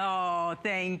 ladies. Oh,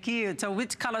 thank you. So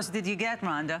which colors did you get,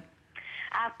 Rhonda?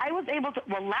 I was able to,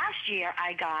 well, last year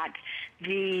I got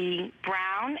the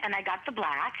brown and I got the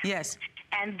black. Yes.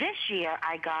 And this year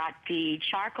I got the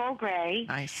charcoal gray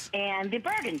and the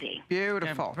burgundy.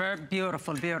 Beautiful.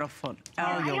 Beautiful, beautiful.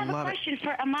 I have a question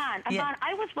for Iman. Iman,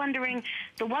 I was wondering,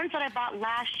 the ones that I bought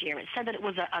last year, it said that it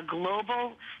was a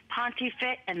global Ponte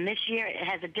fit, and this year it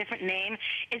has a different name.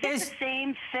 Is it the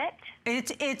same fit?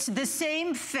 It's the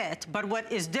same fit, but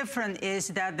what is different is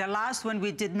that the last one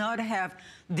we did not have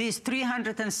these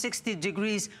 360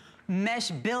 degrees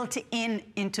mesh built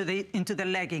into the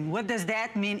legging. What does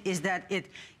that mean is that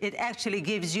it actually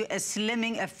gives you a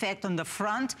slimming effect on the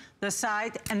front, the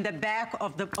side, and the back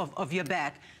of your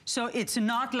back. So it's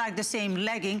not like the same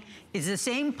legging. It's the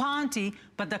same panty,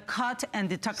 but the cut and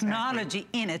the technology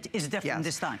in it is different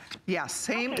this time. Yes,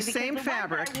 same fabric. The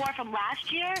ones that I wore from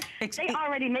last year, they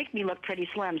already make me look pretty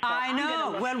slim. So I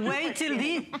know. Well, wait till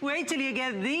you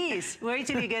get these. Wait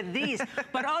till you get these.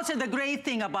 But also the great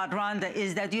thing about Rhonda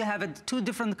is that you have two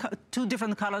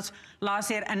different colors last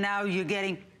year, and now you're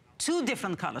getting 2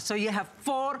 different colors. So you have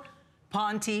 4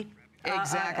 panty.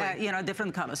 Exactly. You know,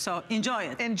 different colors. So enjoy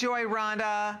it. Enjoy,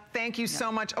 Rhonda. Thank you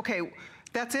so much. Okay,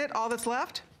 that's it? All that's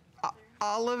left?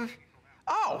 Olive.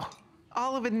 Oh,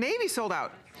 olive and navy sold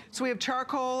out. So we have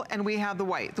charcoal and we have the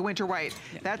white, the winter white.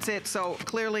 Yeah. That's it. So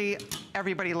clearly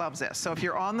everybody loves this. So if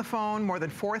you're on the phone, more than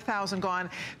 4,000 gone.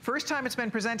 First time it's been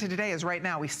presented today is right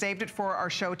now. We saved it for our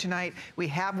show tonight. We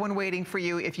have one waiting for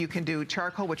you if you can do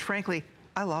charcoal, which frankly,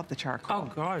 I love the charcoal.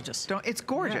 Oh, gorgeous. It's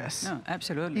gorgeous. Yeah, no,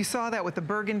 absolutely. You saw that with the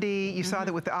burgundy. You saw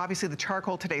that with, obviously, the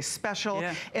charcoal today's special.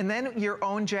 Yeah. And then your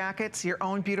own jackets, your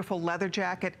own beautiful leather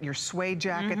jacket, your suede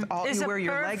jackets, all you wear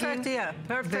your leggings. Yeah,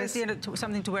 perfect, you know,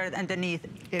 something to wear underneath.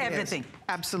 Everything.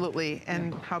 Absolutely.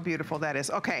 And how beautiful that is.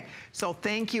 Okay, so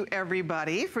thank you,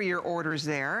 everybody, for your orders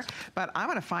there. But I'm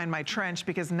going to find my trench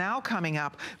because now coming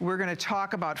up, we're going to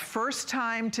talk about first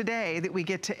time today that we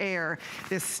get to air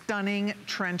this stunning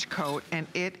trench coat. And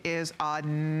it is a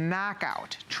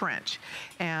knockout trench.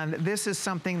 And this is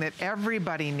something that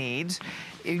everybody needs,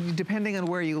 depending on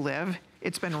where you live.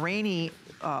 It's been rainy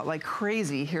like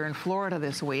crazy here in Florida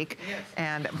this week. Yes.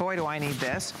 And boy, do I need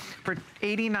this. For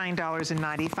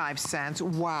 $89.95.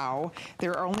 Wow.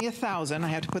 There are only 1,000. I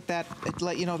have to put that,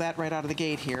 let you know that right out of the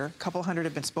gate here. A couple hundred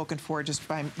have been spoken for just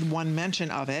by one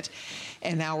mention of it.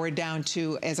 And now we're down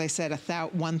to, as I said,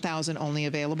 1,000 only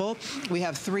available. We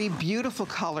have 3 beautiful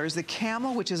colors. The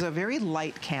camel, which is a very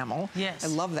light camel. Yes. I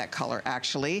love that color,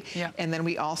 actually. Yeah. And then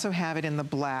we also have it in the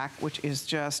black, which is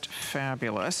just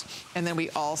fabulous. And then we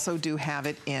also do have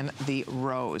it in the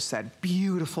rose, that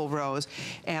beautiful rose.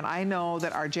 And I know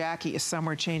that our Jackie is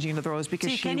somewhere changing into the rose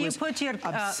because she was obsessed. Can you put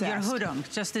your hood on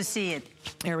just to see it?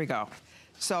 There we go.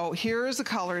 So here's the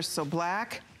colors. So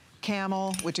black,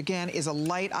 camel, which again is a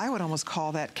light, I would almost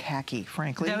call that khaki,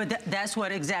 frankly. No, that's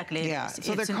what exactly it is.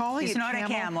 So they're calling it camel. It's not a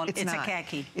camel, it's a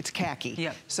khaki. It's khaki.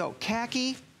 Yep. So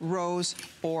khaki, rose,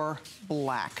 or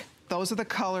black. Those are the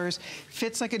colors.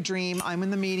 Fits like a dream. I'm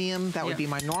in the medium. That would be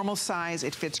my normal size.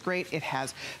 It fits great. It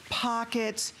has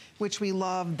pockets, which we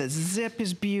love. The zip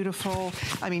is beautiful.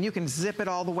 I mean, you can zip it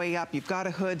all the way up. You've got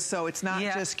a hood, so it's not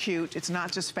just cute. It's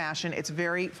not just fashion. It's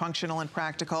very functional and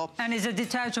practical. And it's a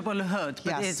detachable hood.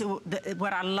 But yes.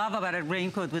 What I love about a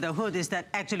raincoat with a hood is that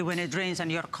actually when it rains and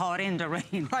you're caught in the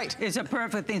rain, it's a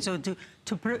perfect thing. So to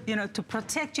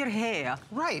protect your hair.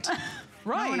 Right.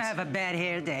 Right. I don't want to have a bad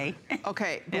hair day.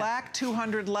 Okay, black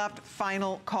 200 left,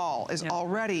 final call is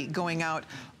already going out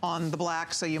on the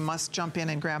black, so you must jump in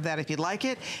and grab that if you'd like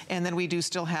it. And then we do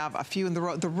still have a few in the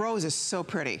rose. The rose is so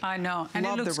pretty. I know, and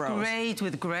love it looks the rose. Great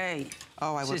with gray.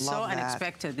 Oh, I would It's love so that.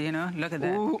 Unexpected, you know, look at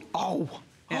that. Ooh, oh.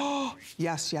 Yeah. Oh,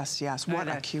 yes, yes, yes. What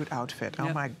a cute outfit.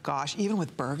 Oh my gosh, even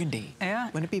with burgundy. Yeah.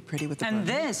 Wouldn't it be pretty with the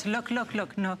burgundy? And this, look,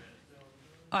 no.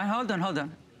 Hold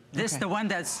on. This is the one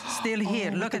that's still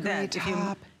here. Look at that.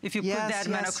 If you put that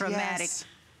monochromatic,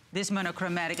 this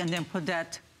monochromatic, and then put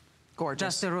that,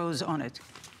 just the rose on it.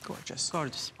 Gorgeous.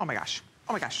 Gorgeous. Oh my gosh.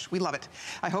 Oh my gosh, we love it.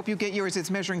 I hope you get yours.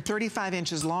 It's measuring 35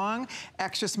 inches long,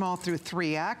 extra small through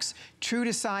 3X. True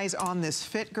to size on this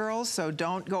fit, girls, so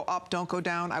don't go up, don't go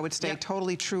down. I would stay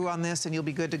totally true on this and you'll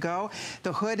be good to go.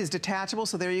 The hood is detachable,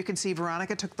 so there you can see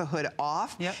Veronica took the hood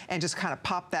off and just kind of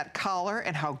popped that collar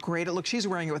and how great it looks. She's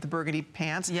wearing it with the burgundy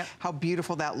pants. How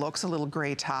beautiful that looks, a little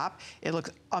gray top. It looks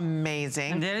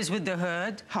amazing. And there's with the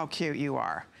hood. How cute you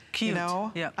are. Cute. You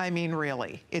know, I mean,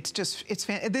 really, it's just,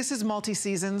 this is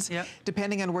multi-seasons.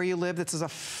 Depending on where you live, this is a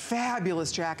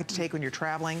fabulous jacket to take when you're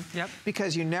traveling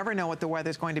because you never know what the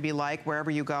weather's going to be like wherever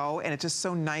you go, and it's just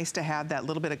so nice to have that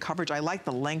little bit of coverage. I like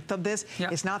the length of this.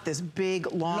 It's not this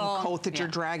big, long coat that you're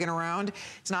dragging around.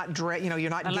 It's not, you know, you're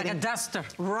not getting... Like a duster.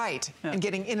 Right, and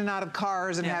getting in and out of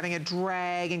cars and having it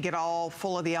drag and get all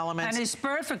full of the elements. And it's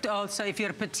perfect also if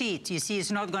you're petite. You see, it's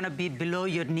not going to be below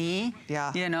your knee.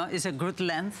 You know, it's a good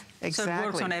length. Exactly. So it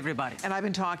works on everybody. And I've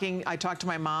been talking, I talked to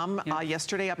my mom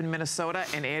yesterday up in Minnesota,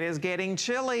 and it is getting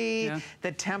chilly.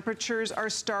 The temperatures are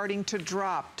starting to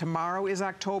drop. Tomorrow is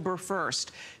October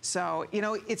 1st. So, you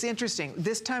know, it's interesting.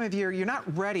 This time of year, you're not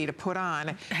ready to put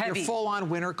on your full-on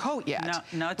winter coat yet.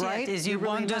 No, not yet. You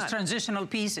want just transitional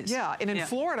pieces. Yeah, and in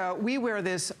Florida, we wear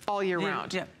this all year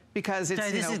round. because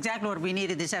it's, this is exactly what we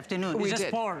needed this afternoon. It just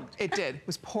poured. It did. It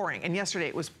was pouring. And yesterday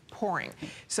it was pouring.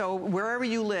 So wherever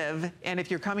you live, and if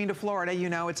you're coming to Florida, you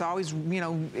know, it's always, you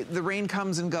know, the rain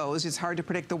comes and goes. It's hard to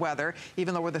predict the weather,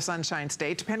 even though we're the Sunshine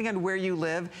State. Depending on where you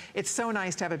live, it's so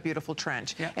nice to have a beautiful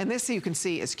trench. Yep. And this, you can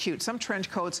see, is cute. Some trench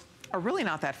coats are really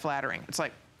not that flattering. It's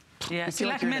like, yeah, it's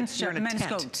like men's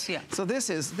coats. Yeah. So this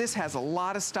has a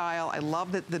lot of style. I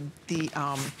love that the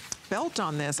belt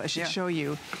on this. I should show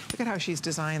you. Look at how she's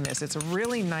designed this. It's a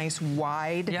really nice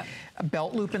wide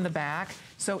belt loop in the back.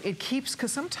 So it keeps,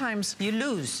 because sometimes you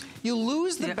lose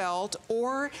the belt,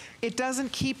 or it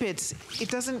doesn't keep it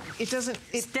doesn't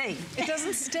stay. It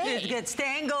doesn't stay. It gets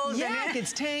tangled. Yeah, it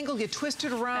gets tangled, get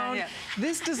twisted around.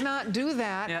 This does not do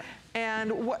that.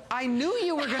 And I knew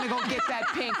you were going to go get that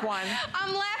pink one.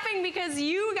 I'm laughing because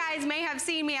you guys may have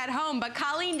seen me at home, but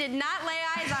Colleen did not lay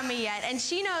eyes on me yet, and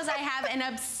she knows I have an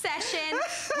obsession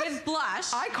with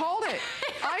blush. I called it.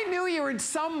 I knew you were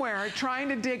somewhere trying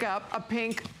to dig up a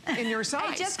pink in your size.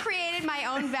 I just created my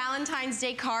own Valentine's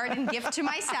Day card and gift to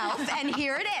myself, and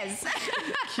here it is.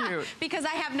 Cute. Because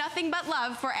I have nothing but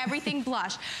love for everything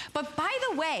blush. But by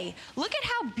the way, look at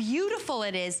how beautiful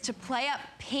it is to play up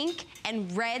pink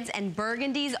and reds and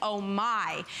burgundies. Oh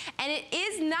my. And it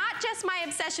is not just my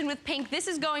obsession with pink. This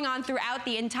is going on throughout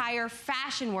the entire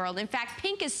fashion world. In fact,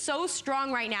 pink is so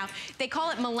strong right now. They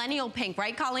call it millennial pink,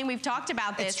 right, Colleen? We've talked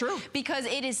about this. It's true. Because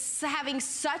it is having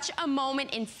such a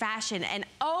moment in fashion. And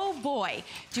oh boy,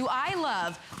 do I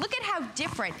love, look at how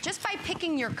different, just by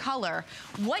picking your color,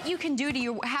 what you can do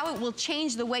to how it will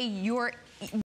change the way your